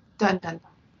be. Dun dun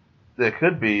dun. It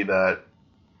could be that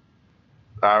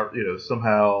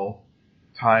somehow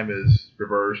time is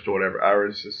reversed or whatever.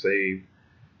 Iris is saved,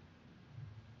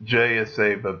 Jay is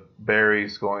saved, but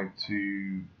Barry's going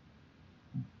to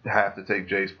have to take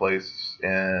Jay's place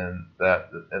in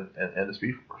the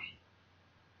Speed Force.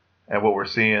 And what we're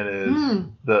seeing is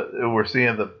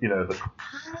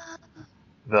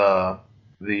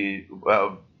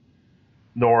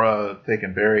Nora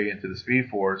taking Barry into the Speed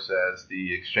Force as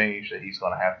the exchange that he's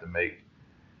going to have to make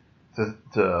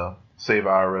to save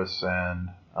Iris and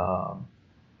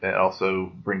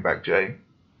also bring back Jay.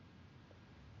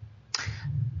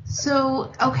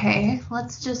 So, okay,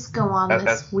 let's just go on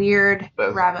this weird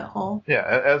rabbit hole. Yeah,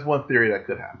 as one theory that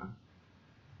could happen.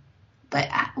 But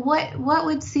what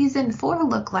would season 4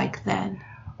 look like then?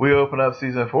 We open up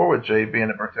season 4 with Jay being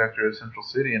a protector of Central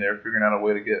City, and they're figuring out a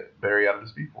way to get Barry out of the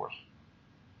Speed Force.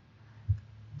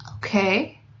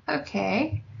 Okay.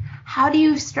 How do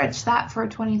you stretch that for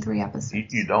 23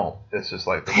 episodes? You don't. It's just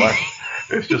like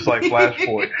it's just like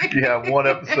Flashpoint. You have one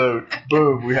episode,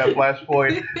 boom, we have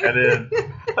Flashpoint,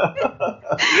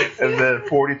 and then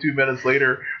 42 minutes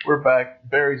later, we're back.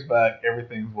 Barry's back.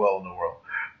 Everything's well in the world.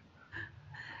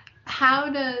 How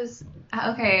does?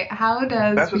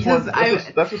 That's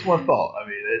just one thought. I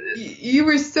mean, you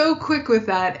were so quick with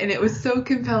that, and it was so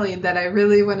compelling that I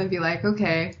really want to be like,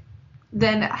 okay.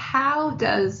 Then how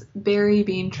does Barry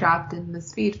being trapped in the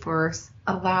Speed Force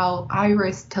allow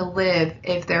Iris to live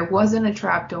if there wasn't a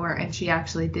trapdoor and she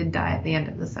actually did die at the end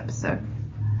of this episode?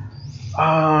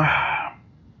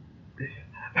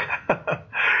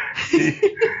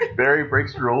 Barry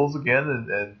breaks the rules again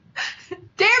and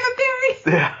damn it, Barry!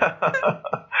 Yeah.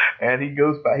 And he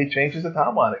goes back. He changes the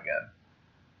timeline again.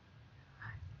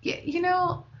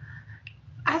 Yeah,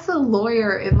 as a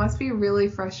lawyer, it must be really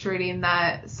frustrating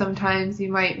that sometimes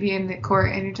you might be in the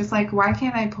court and you're just like, why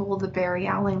can't I pull the Barry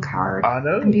Allen card? I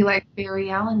know. And be like, Barry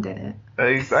Allen did it.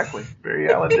 Exactly.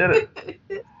 Barry Allen did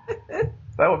it.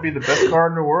 That would be the best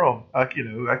card in the world.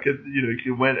 You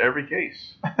could win every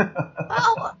case.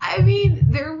 Well, I mean,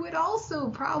 there would also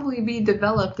probably be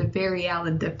developed a Barry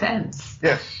Allen defense.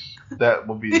 Yes, that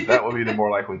would be the more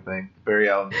likely thing. Barry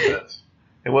Allen defense.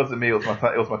 It wasn't me. It was my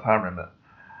time limit.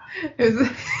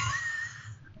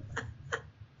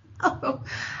 Oh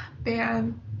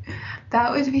man,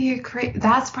 that would be a great.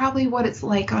 That's probably what it's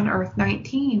like on Earth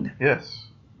 19. Yes.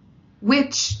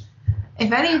 Which,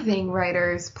 if anything,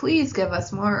 writers, please give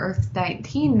us more Earth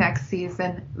 19 next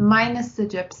season, minus the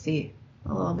gypsy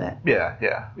a little bit.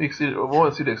 Yeah. We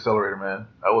want to see the Accelerator Man.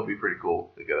 That would be pretty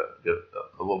cool to get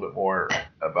a little bit more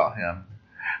about him.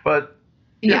 But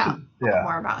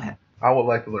more about him. I would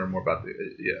like to learn more about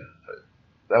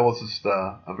that was just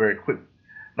a very quick,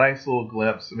 nice little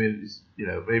glimpse. I mean,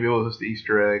 maybe it was just the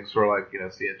Easter egg, sort of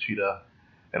like, seeing Cheetah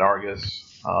and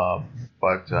Argus.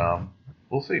 But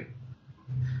we'll see.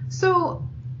 So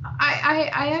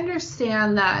I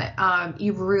understand that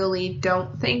you really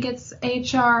don't think it's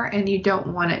HR and you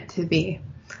don't want it to be.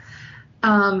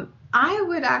 I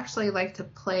would actually like to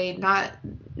play not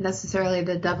necessarily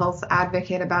the devil's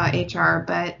advocate about HR,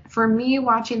 but for me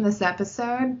watching this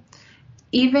episode,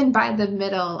 even by the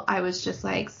middle, I was just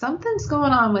like, something's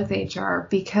going on with HR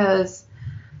because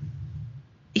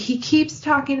he keeps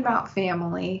talking about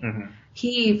family. Mm-hmm.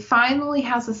 He finally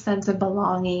has a sense of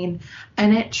belonging,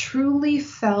 and it truly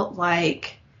felt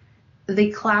like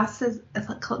the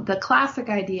classic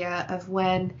idea of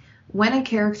when a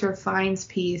character finds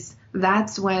peace,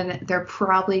 that's when they're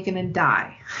probably going to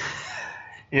die.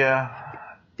 Yeah.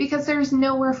 Because there's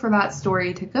nowhere for that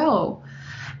story to go.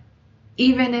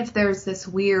 Even if there's this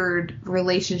weird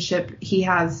relationship he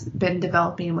has been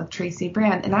developing with Tracy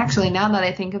Brand. And actually, now that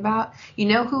I think about, you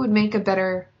know who would make a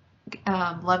better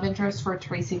love interest for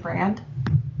Tracy Brand?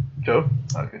 Joe?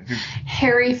 Okay.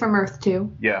 Harry from Earth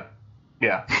 2. Yeah.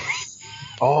 Yeah.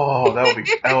 Oh, that would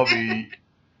be,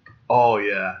 oh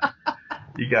yeah.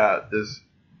 You got this,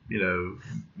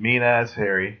 mean ass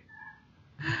Harry.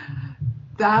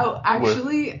 That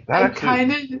actually,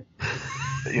 kind of,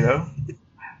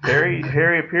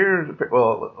 Harry appears,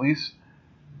 well, at least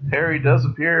Harry does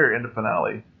appear in the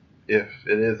finale if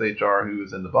it is HR who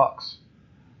is in the box.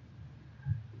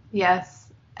 Yes.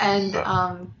 And,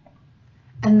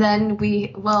 and then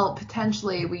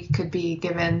potentially we could be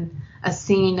given a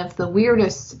scene of the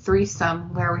weirdest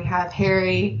threesome where we have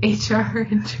Harry, HR,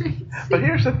 and Tracy. But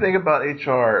here's the thing about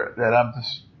HR that I'm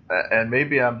just,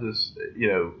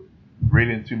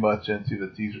 reading too much into the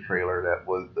teaser trailer that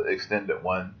was the extended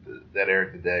one that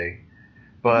aired today.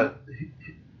 But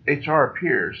HR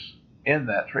appears in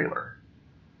that trailer.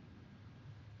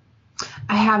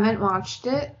 I haven't watched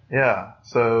it. Yeah.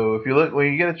 So if you look,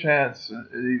 when you get a chance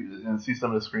and see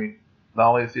some of the screen, not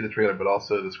only see the trailer, but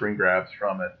also the screen grabs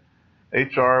from it,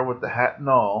 HR with the hat and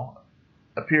all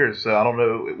appears. So I don't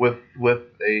know with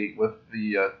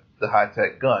the high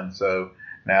tech gun. So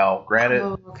now,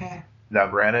 granted,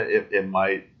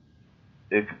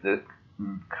 it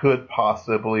could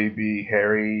possibly be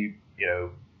Harry,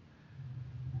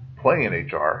 playing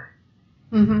HR.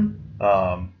 Mm-hmm.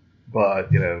 But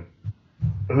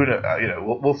who knows?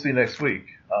 We'll see next week.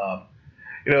 A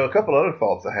couple other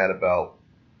thoughts I had about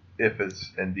if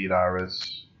it's indeed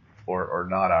Iris or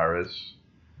not Iris.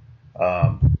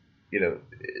 One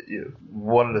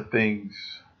of the things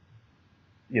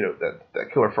that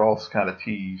Killer Frost kind of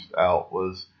teased out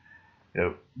was,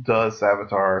 does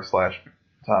Savitar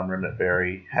 / Time Remnant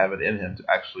Barry have it in him to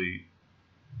actually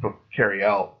carry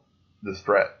out this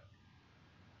threat?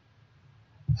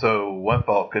 So one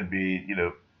thought could be,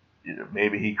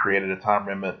 maybe he created a Time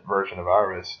Remnant version of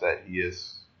Iris that he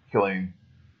is killing.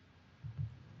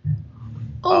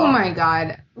 Oh my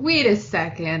God! Wait a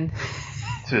second.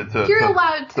 You're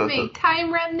allowed to make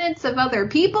time remnants of other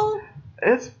people?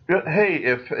 Hey,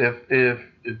 if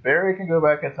Barry can go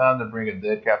back in time to bring a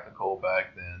dead Captain Cole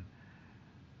back,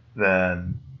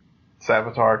 then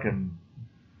Savitar can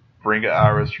bring an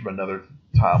Iris from another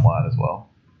timeline as well.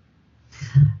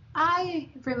 I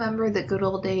remember the good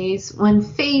old days when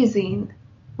phasing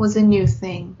was a new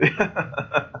thing. And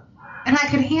I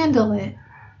could handle it.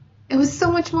 It was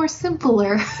so much more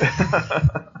simpler.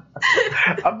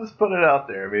 I'm just putting it out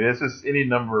there. I mean, it's just any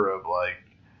number of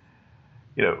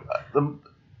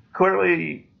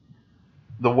clearly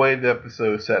the way the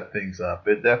episode set things up,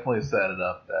 it definitely set it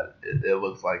up that it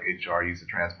looks like HR used a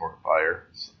transport fire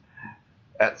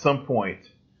at some point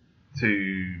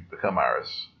to become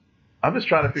Iris. I'm just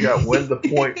trying to figure out when the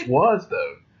point was,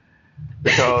 though,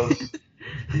 because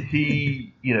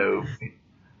he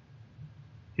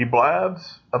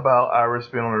blabs about Iris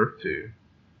being on Earth 2.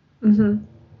 Mm-hmm.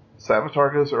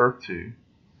 Savitar goes to Earth 2,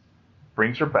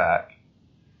 brings her back,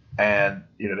 and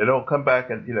they don't come back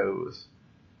and they go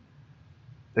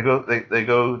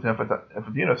to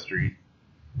Infantino Street,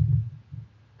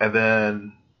 and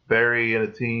then Barry and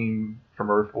a team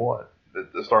from Earth 1,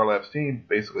 the Star Labs team,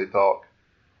 basically talk,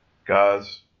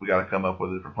 guys, we got to come up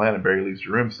with a different plan, and Barry leaves the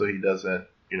room so he doesn't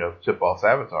tip off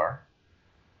Savitar.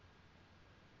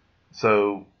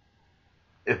 So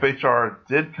if HR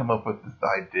did come up with this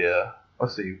idea,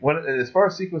 let's see, as far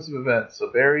as sequence of events,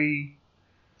 so Barry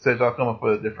says I'll come up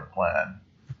with a different plan.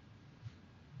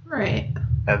 Right.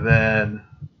 And then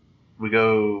we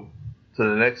go to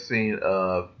the next scene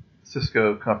of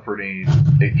Cisco comforting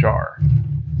HR.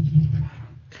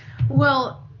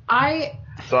 Well,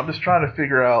 So I'm just trying to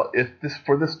figure out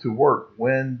for this to work,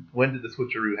 when did the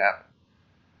switcheroo happen?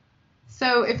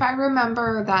 So if I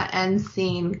remember that end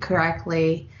scene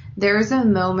correctly, there's a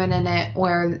moment in it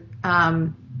where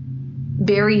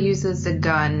Barry uses a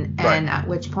gun, and at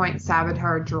which point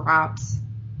Savitar drops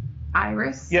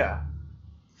Iris. Yeah.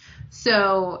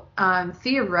 So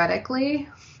theoretically,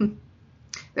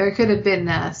 there could have been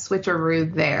a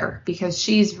switcheroo there because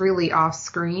she's really off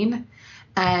screen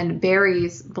and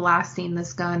Barry's blasting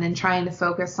this gun and trying to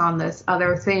focus on this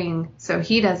other thing so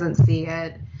he doesn't see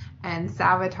it, and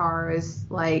Savitar is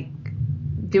like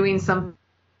doing something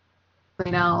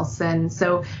else, and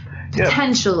so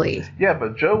potentially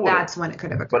but Joe that's when it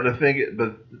could have occurred.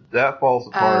 But that falls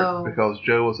apart because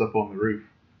Joe was up on the roof.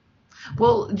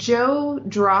 Well, Joe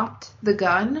dropped the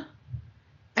gun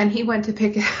and he went to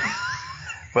pick it up.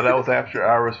 But that was after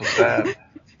Iris was stabbed.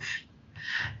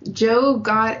 Joe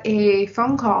got a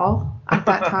phone call at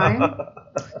that time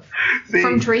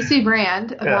from Tracy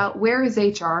Brand about where is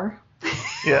HR.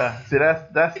 Yeah, see,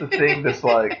 that's the thing that's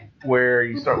like where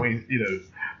you start when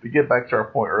to get back to our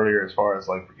point earlier as far as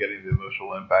like forgetting the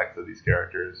emotional impact of these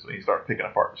characters. When you start picking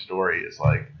apart the story, it's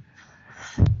like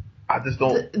I just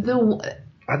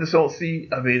don't see.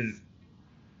 I mean,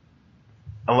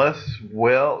 unless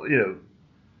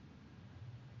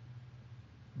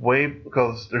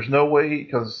because there's no way,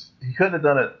 because he couldn't have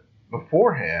done it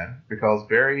beforehand because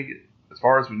Barry, as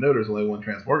far as we know, there's only one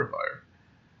transmogrifier.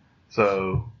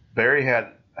 So Barry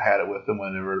had it with him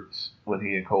when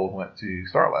he and Cold went to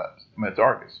Star Labs. To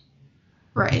Argus.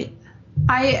 Right.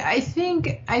 I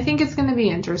think it's going to be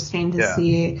interesting to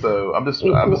see. So I'm just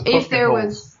if there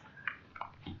was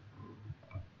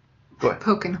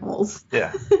poking holes.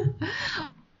 Yeah.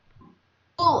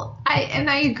 Well,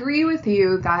 I agree with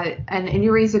you that, and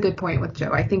you raise a good point with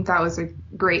Joe. I think that was a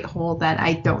great hole that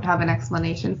I don't have an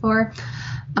explanation for.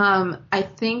 I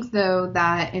think, though,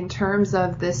 that in terms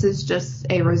of this is just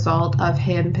a result of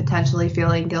him potentially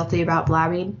feeling guilty about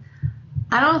blabbing,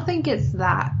 I don't think it's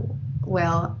that,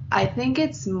 Will. I think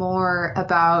it's more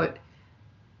about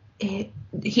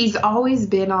he's always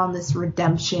been on this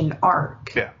redemption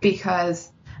arc. Yeah.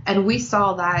 And we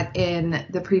saw that in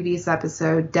the previous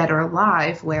episode, Dead or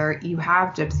Alive, where you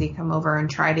have Gypsy come over and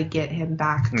try to get him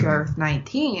back to Earth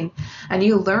 19. And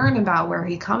you learn about where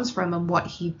he comes from and what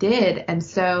he did. And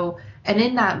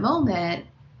in that moment,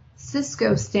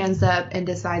 Cisco stands up and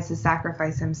decides to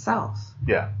sacrifice himself.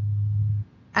 Yeah.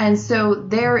 And so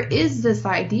there is this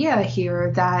idea here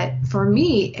that, for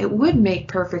me, it would make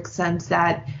perfect sense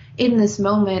that in this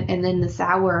moment and in this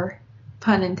hour,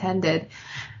 pun intended,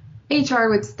 HR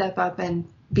would step up and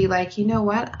be like, you know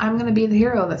what? I'm going to be the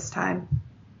hero this time.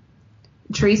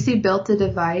 Tracy built a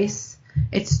device.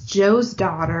 It's Joe's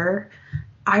daughter.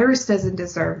 Iris doesn't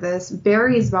deserve this.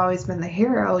 Barry's always been the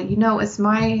hero. It's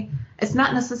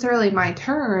not necessarily my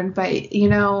turn, but,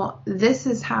 this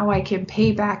is how I can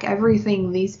pay back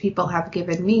everything these people have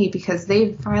given me because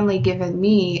they've finally given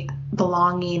me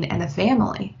belonging and a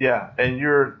family. Yeah, and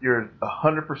you're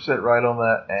 100% right on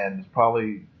that, and it's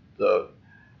probably the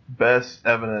best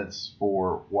evidence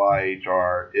for why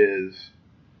HR is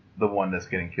the one that's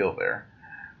getting killed there.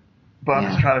 But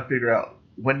I'm just trying to figure out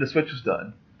when the switch is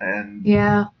done. And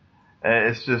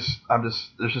it's just,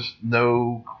 there's just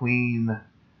no clean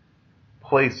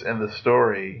place in the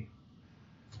story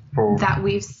that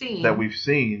we've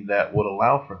seen that would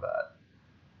allow for that.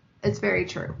 It's very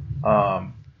true.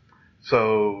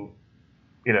 So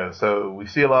we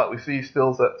see a lot. We see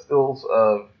stills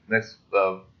of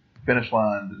Finish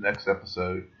Line, the next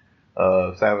episode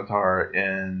of Savitar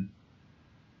in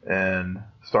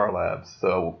Star Labs.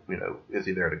 So, is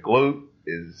he there to gloat?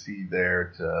 Is he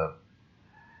there to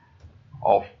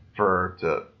offer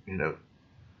to,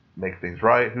 make things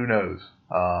right? Who knows?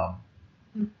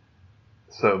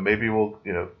 So maybe we'll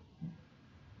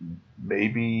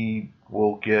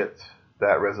get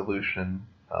that resolution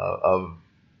of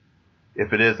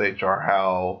if it is HR,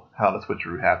 how the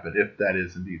switcheroo happened, if that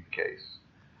is indeed the case.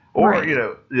 Or,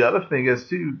 the other thing is,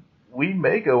 too, we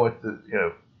may go into,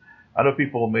 I know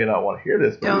people may not want to hear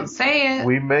this, but don't say it.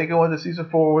 We may go into season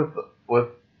 4 with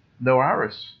no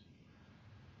Iris.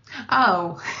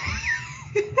 Oh.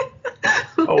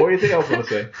 What do you think I was going to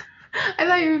say? I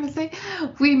thought you were going to say,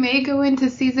 we may go into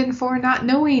season 4 not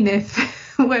knowing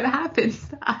if what happens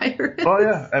to Iris. Oh,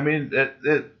 yeah. I mean,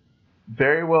 it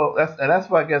very well, that's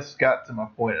what I guess got to my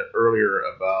point earlier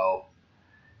about,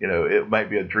 it might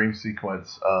be a dream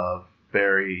sequence of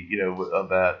Barry, of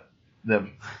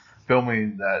them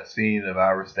filming that scene of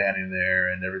Iris standing there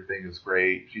and everything is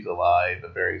great. She's alive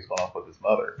and Barry's gone off with his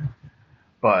mother.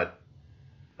 But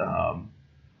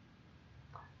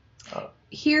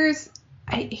here's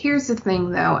the thing,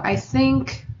 though. I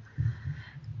think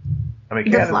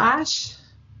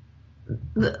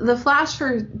the Flash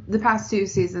for the past 2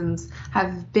 seasons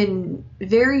have been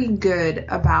very good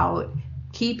about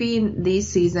keeping these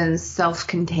seasons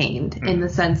self-contained in the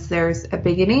sense there's a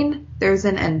beginning, there's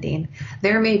an ending.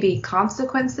 There may be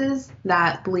consequences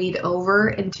that bleed over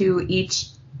into each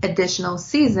additional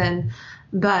season,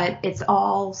 but it's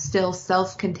all still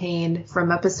self-contained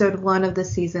from episode 1 of the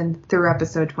season through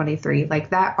episode 23. Like,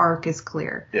 that arc is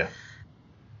clear. Yeah.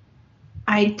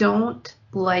 I don't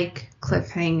like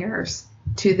cliffhangers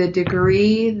to the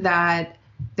degree that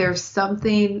there's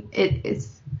something,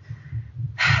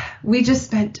 we just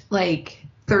spent like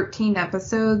 13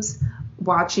 episodes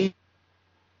watching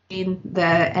the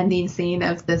ending scene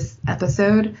of this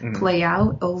episode play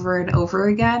out over and over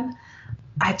again.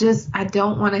 I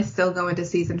don't want to still go into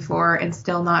season 4 and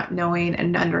still not knowing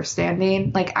and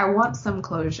understanding. Like, I want some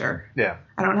closure. Yeah.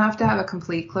 I don't have to have a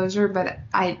complete closure, but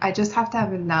I just have to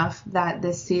have enough that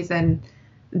this season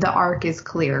the arc is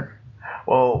clear.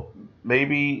 Well,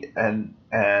 maybe, and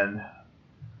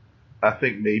I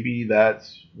think maybe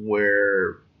that's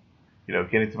where,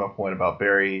 getting to my point about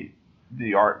Barry,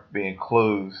 the arc being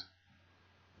closed,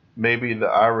 maybe the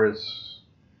Iris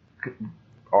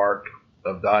arc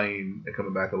of dying and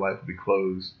coming back to life will be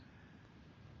closed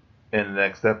in the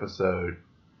next episode,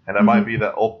 and it might be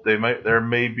that there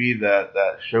may be that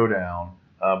showdown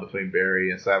between Barry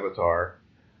and Savitar,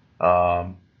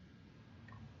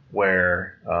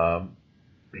 where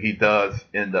he does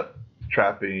end up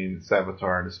trapping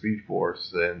Savitar in the Speed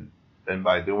Force, and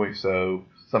by doing so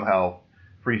somehow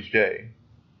frees Jay.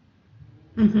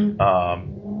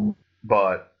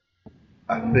 But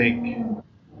I think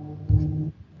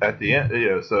at the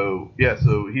end, so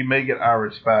he may get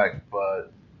Iris back,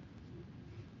 but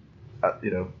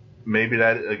maybe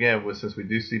that again, since we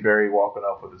do see Barry walking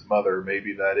off with his mother,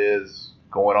 maybe that is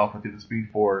going off into the Speed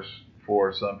Force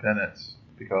for some penance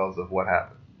because of what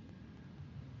happened.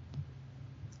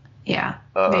 Yeah,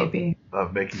 maybe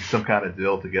of making some kind of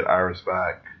deal to get Iris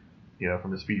back,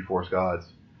 from the Speed Force gods.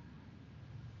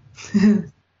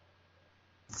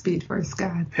 Speed Force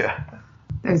gods. Yeah.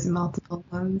 There's multiple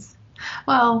ones.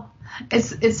 Well,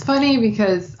 it's funny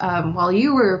because while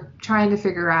you were trying to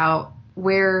figure out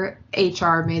where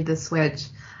HR made the switch,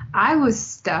 I was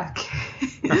stuck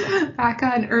back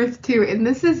on Earth 2, and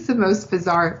this is the most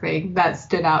bizarre thing that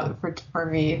stood out for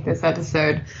me this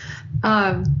episode.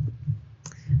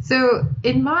 So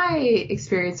in my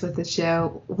experience with the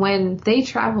show, when they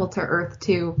travel to Earth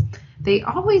 2, they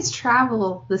always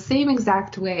travel the same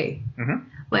exact way.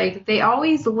 Like, they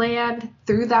always land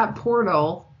through that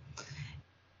portal.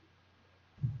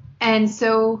 And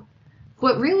so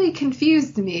what really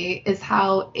confused me is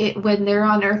how when they're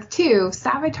on Earth 2,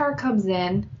 Savitar comes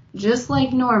in just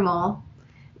like normal,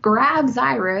 grabs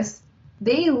Iris,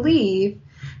 they leave,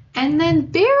 and then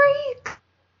Barry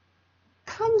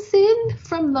comes in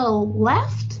from the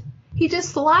left. He just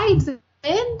slides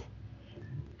in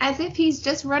as if he's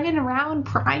just running around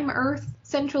Prime Earth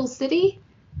Central City.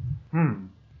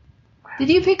 Did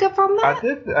you pick up on that?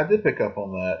 I did pick up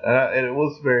on that, and it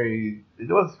was very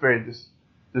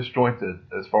disjointed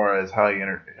as far as how he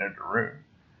entered the room.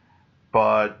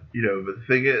 But but the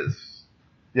thing is,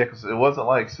 because it wasn't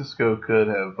like Cisco could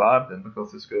have vibed him,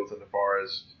 because Cisco was in the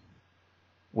forest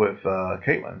with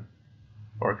Caitlin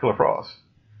or Killer Frost.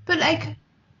 But I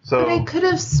could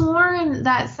have sworn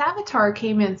that Savitar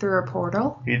came in through a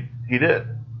portal. He did.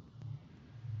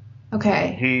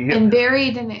 Okay. And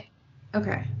Barry didn't.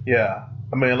 Okay. Yeah,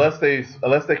 I mean, unless Barry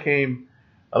came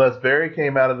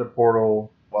out of the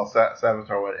portal while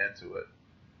Savitar went into it,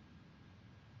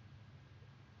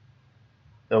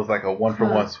 it was like a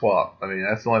 1-for-1 swap. I mean,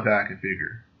 that's the only thing I can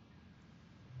figure.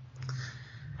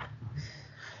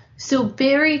 So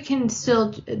Barry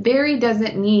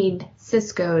doesn't need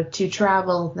Cisco to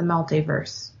travel the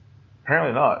multiverse.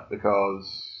 Apparently not, because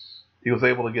he was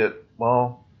able to get.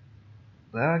 Well,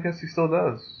 I guess he still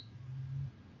does.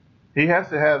 He has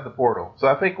to have the portal. So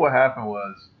I think what happened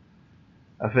was,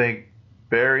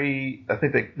 Barry,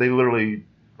 they literally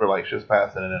were like just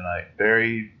passing in the night.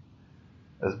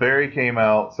 As Barry came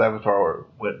out, Savitar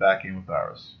went back in with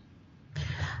Iris.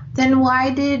 Then why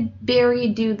did Barry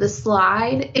do the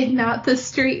slide and not the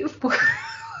straight forward?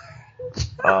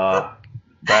 Bad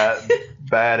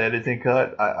editing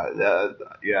cut. That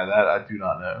I do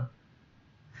not know.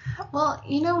 Well,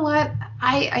 you know what?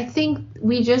 I think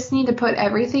we just need to put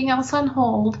everything else on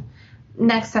hold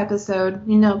next episode.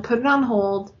 Put it on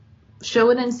hold,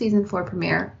 show it in season 4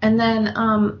 premiere, and then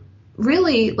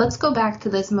really let's go back to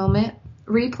this moment,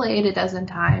 replay it a dozen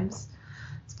times,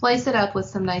 splice it up with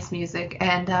some nice music,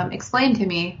 and explain to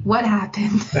me what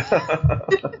happened.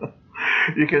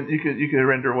 You can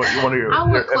render one of your. I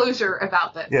want closure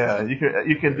about this. Yeah, you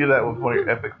can do that with one of your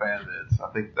epic fan bids. I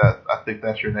think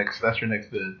that's your next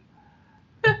bid.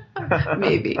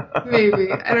 Maybe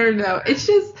I don't know. It's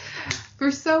just For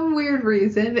some weird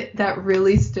reason, that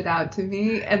really stood out to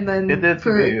me, and then it did to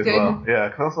me as well. Yeah,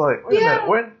 because I was like, wait a minute,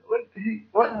 when did he?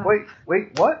 What? Wait,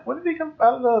 what? When did he come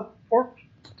out of the warp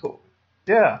tool?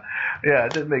 Yeah,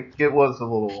 it did make it was a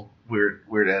little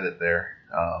weird edit there,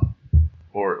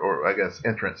 or I guess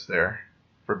entrance there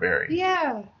for Barry.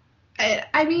 Yeah,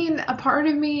 I mean, a part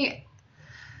of me,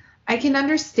 I can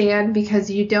understand because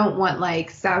you don't want like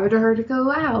Saboteur to go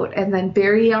out and then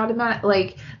Barry automatic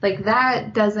like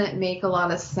that doesn't make a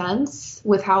lot of sense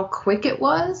with how quick it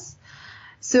was.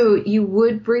 So you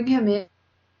would bring him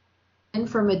in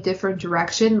from a different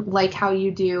direction, like how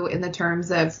you do in the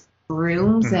terms of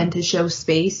rooms and to show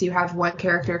space. You have one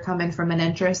character come in from an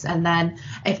entrance, and then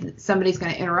if somebody's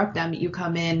going to interrupt them, you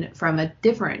come in from a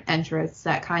different entrance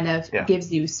that kind of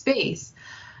gives you space.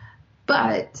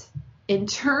 But in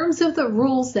terms of the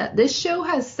rules that this show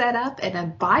has set up and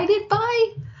abided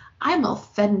by, I'm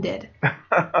offended.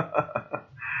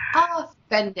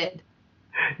 Offended.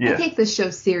 Yeah. I take this show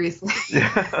seriously.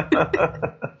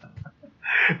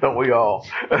 Don't we all?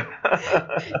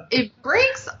 It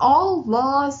breaks all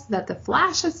laws that the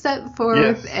Flash has set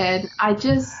forth, and I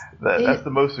just... That's the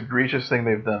most egregious thing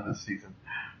they've done this season.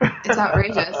 It's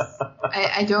outrageous.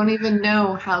 I don't even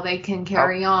know how they can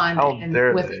carry on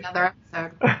with another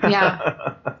episode.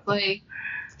 Yeah. Like,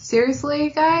 seriously,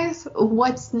 guys?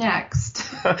 What's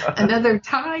next? Another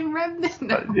time remnant?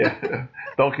 No. Yeah.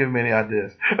 Don't give me any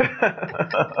ideas.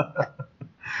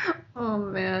 Oh,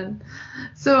 man.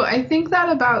 So I think that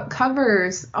about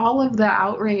covers all of the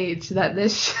outrage that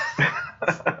this show...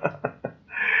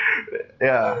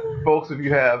 Yeah. Folks, if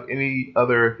you have any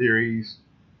other theories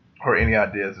or any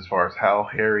ideas as far as how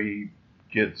Harry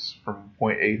gets from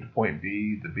point A to point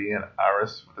B to be an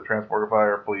Iris with the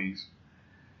Transportifier, please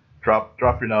drop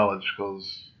your knowledge,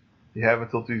 because you have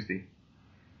until Tuesday.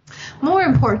 More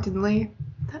importantly,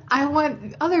 I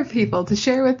want other people to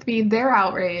share with me their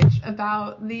outrage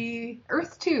about the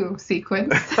Earth 2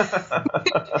 sequence.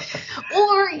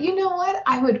 Or, you know what?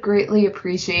 I would greatly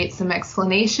appreciate some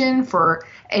explanation for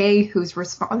A, who's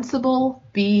responsible,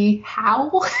 B,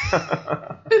 how.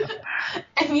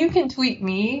 And you can tweet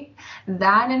me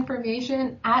that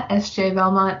information at SJ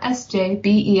Belmont,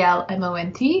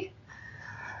 SJBELMONT.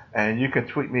 And you can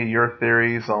tweet me your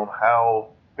theories on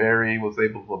how Barry was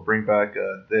able to bring back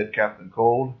a dead Captain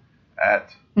Cold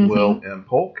at Will M.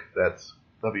 Polk. That's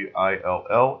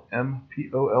WILLMPOLK.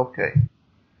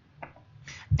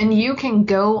 And you can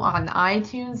go on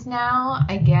iTunes now.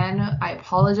 Again, I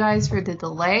apologize for the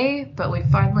delay, but we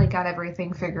finally got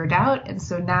everything figured out. And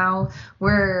so now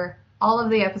all of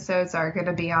the episodes are going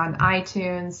to be on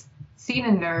iTunes. Scene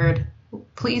and Nerd.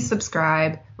 Please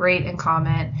subscribe, rate, and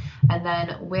comment. And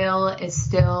then Will is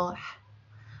still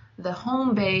the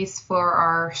home base for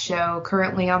our show,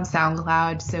 currently on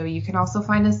SoundCloud, so you can also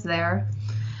find us there.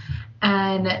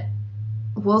 And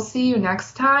we'll see you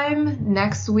next time.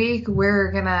 Next week,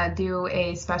 we're going to do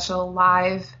a special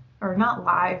live, or not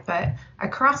live, but a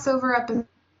crossover episode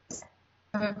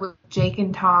with Jake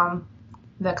and Tom,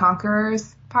 the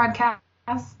Conquerors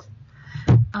podcast.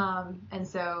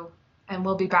 And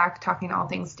we'll be back talking all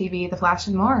things TV, The Flash,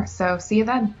 and more. So see you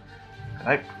then.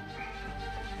 Bye.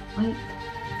 Bye.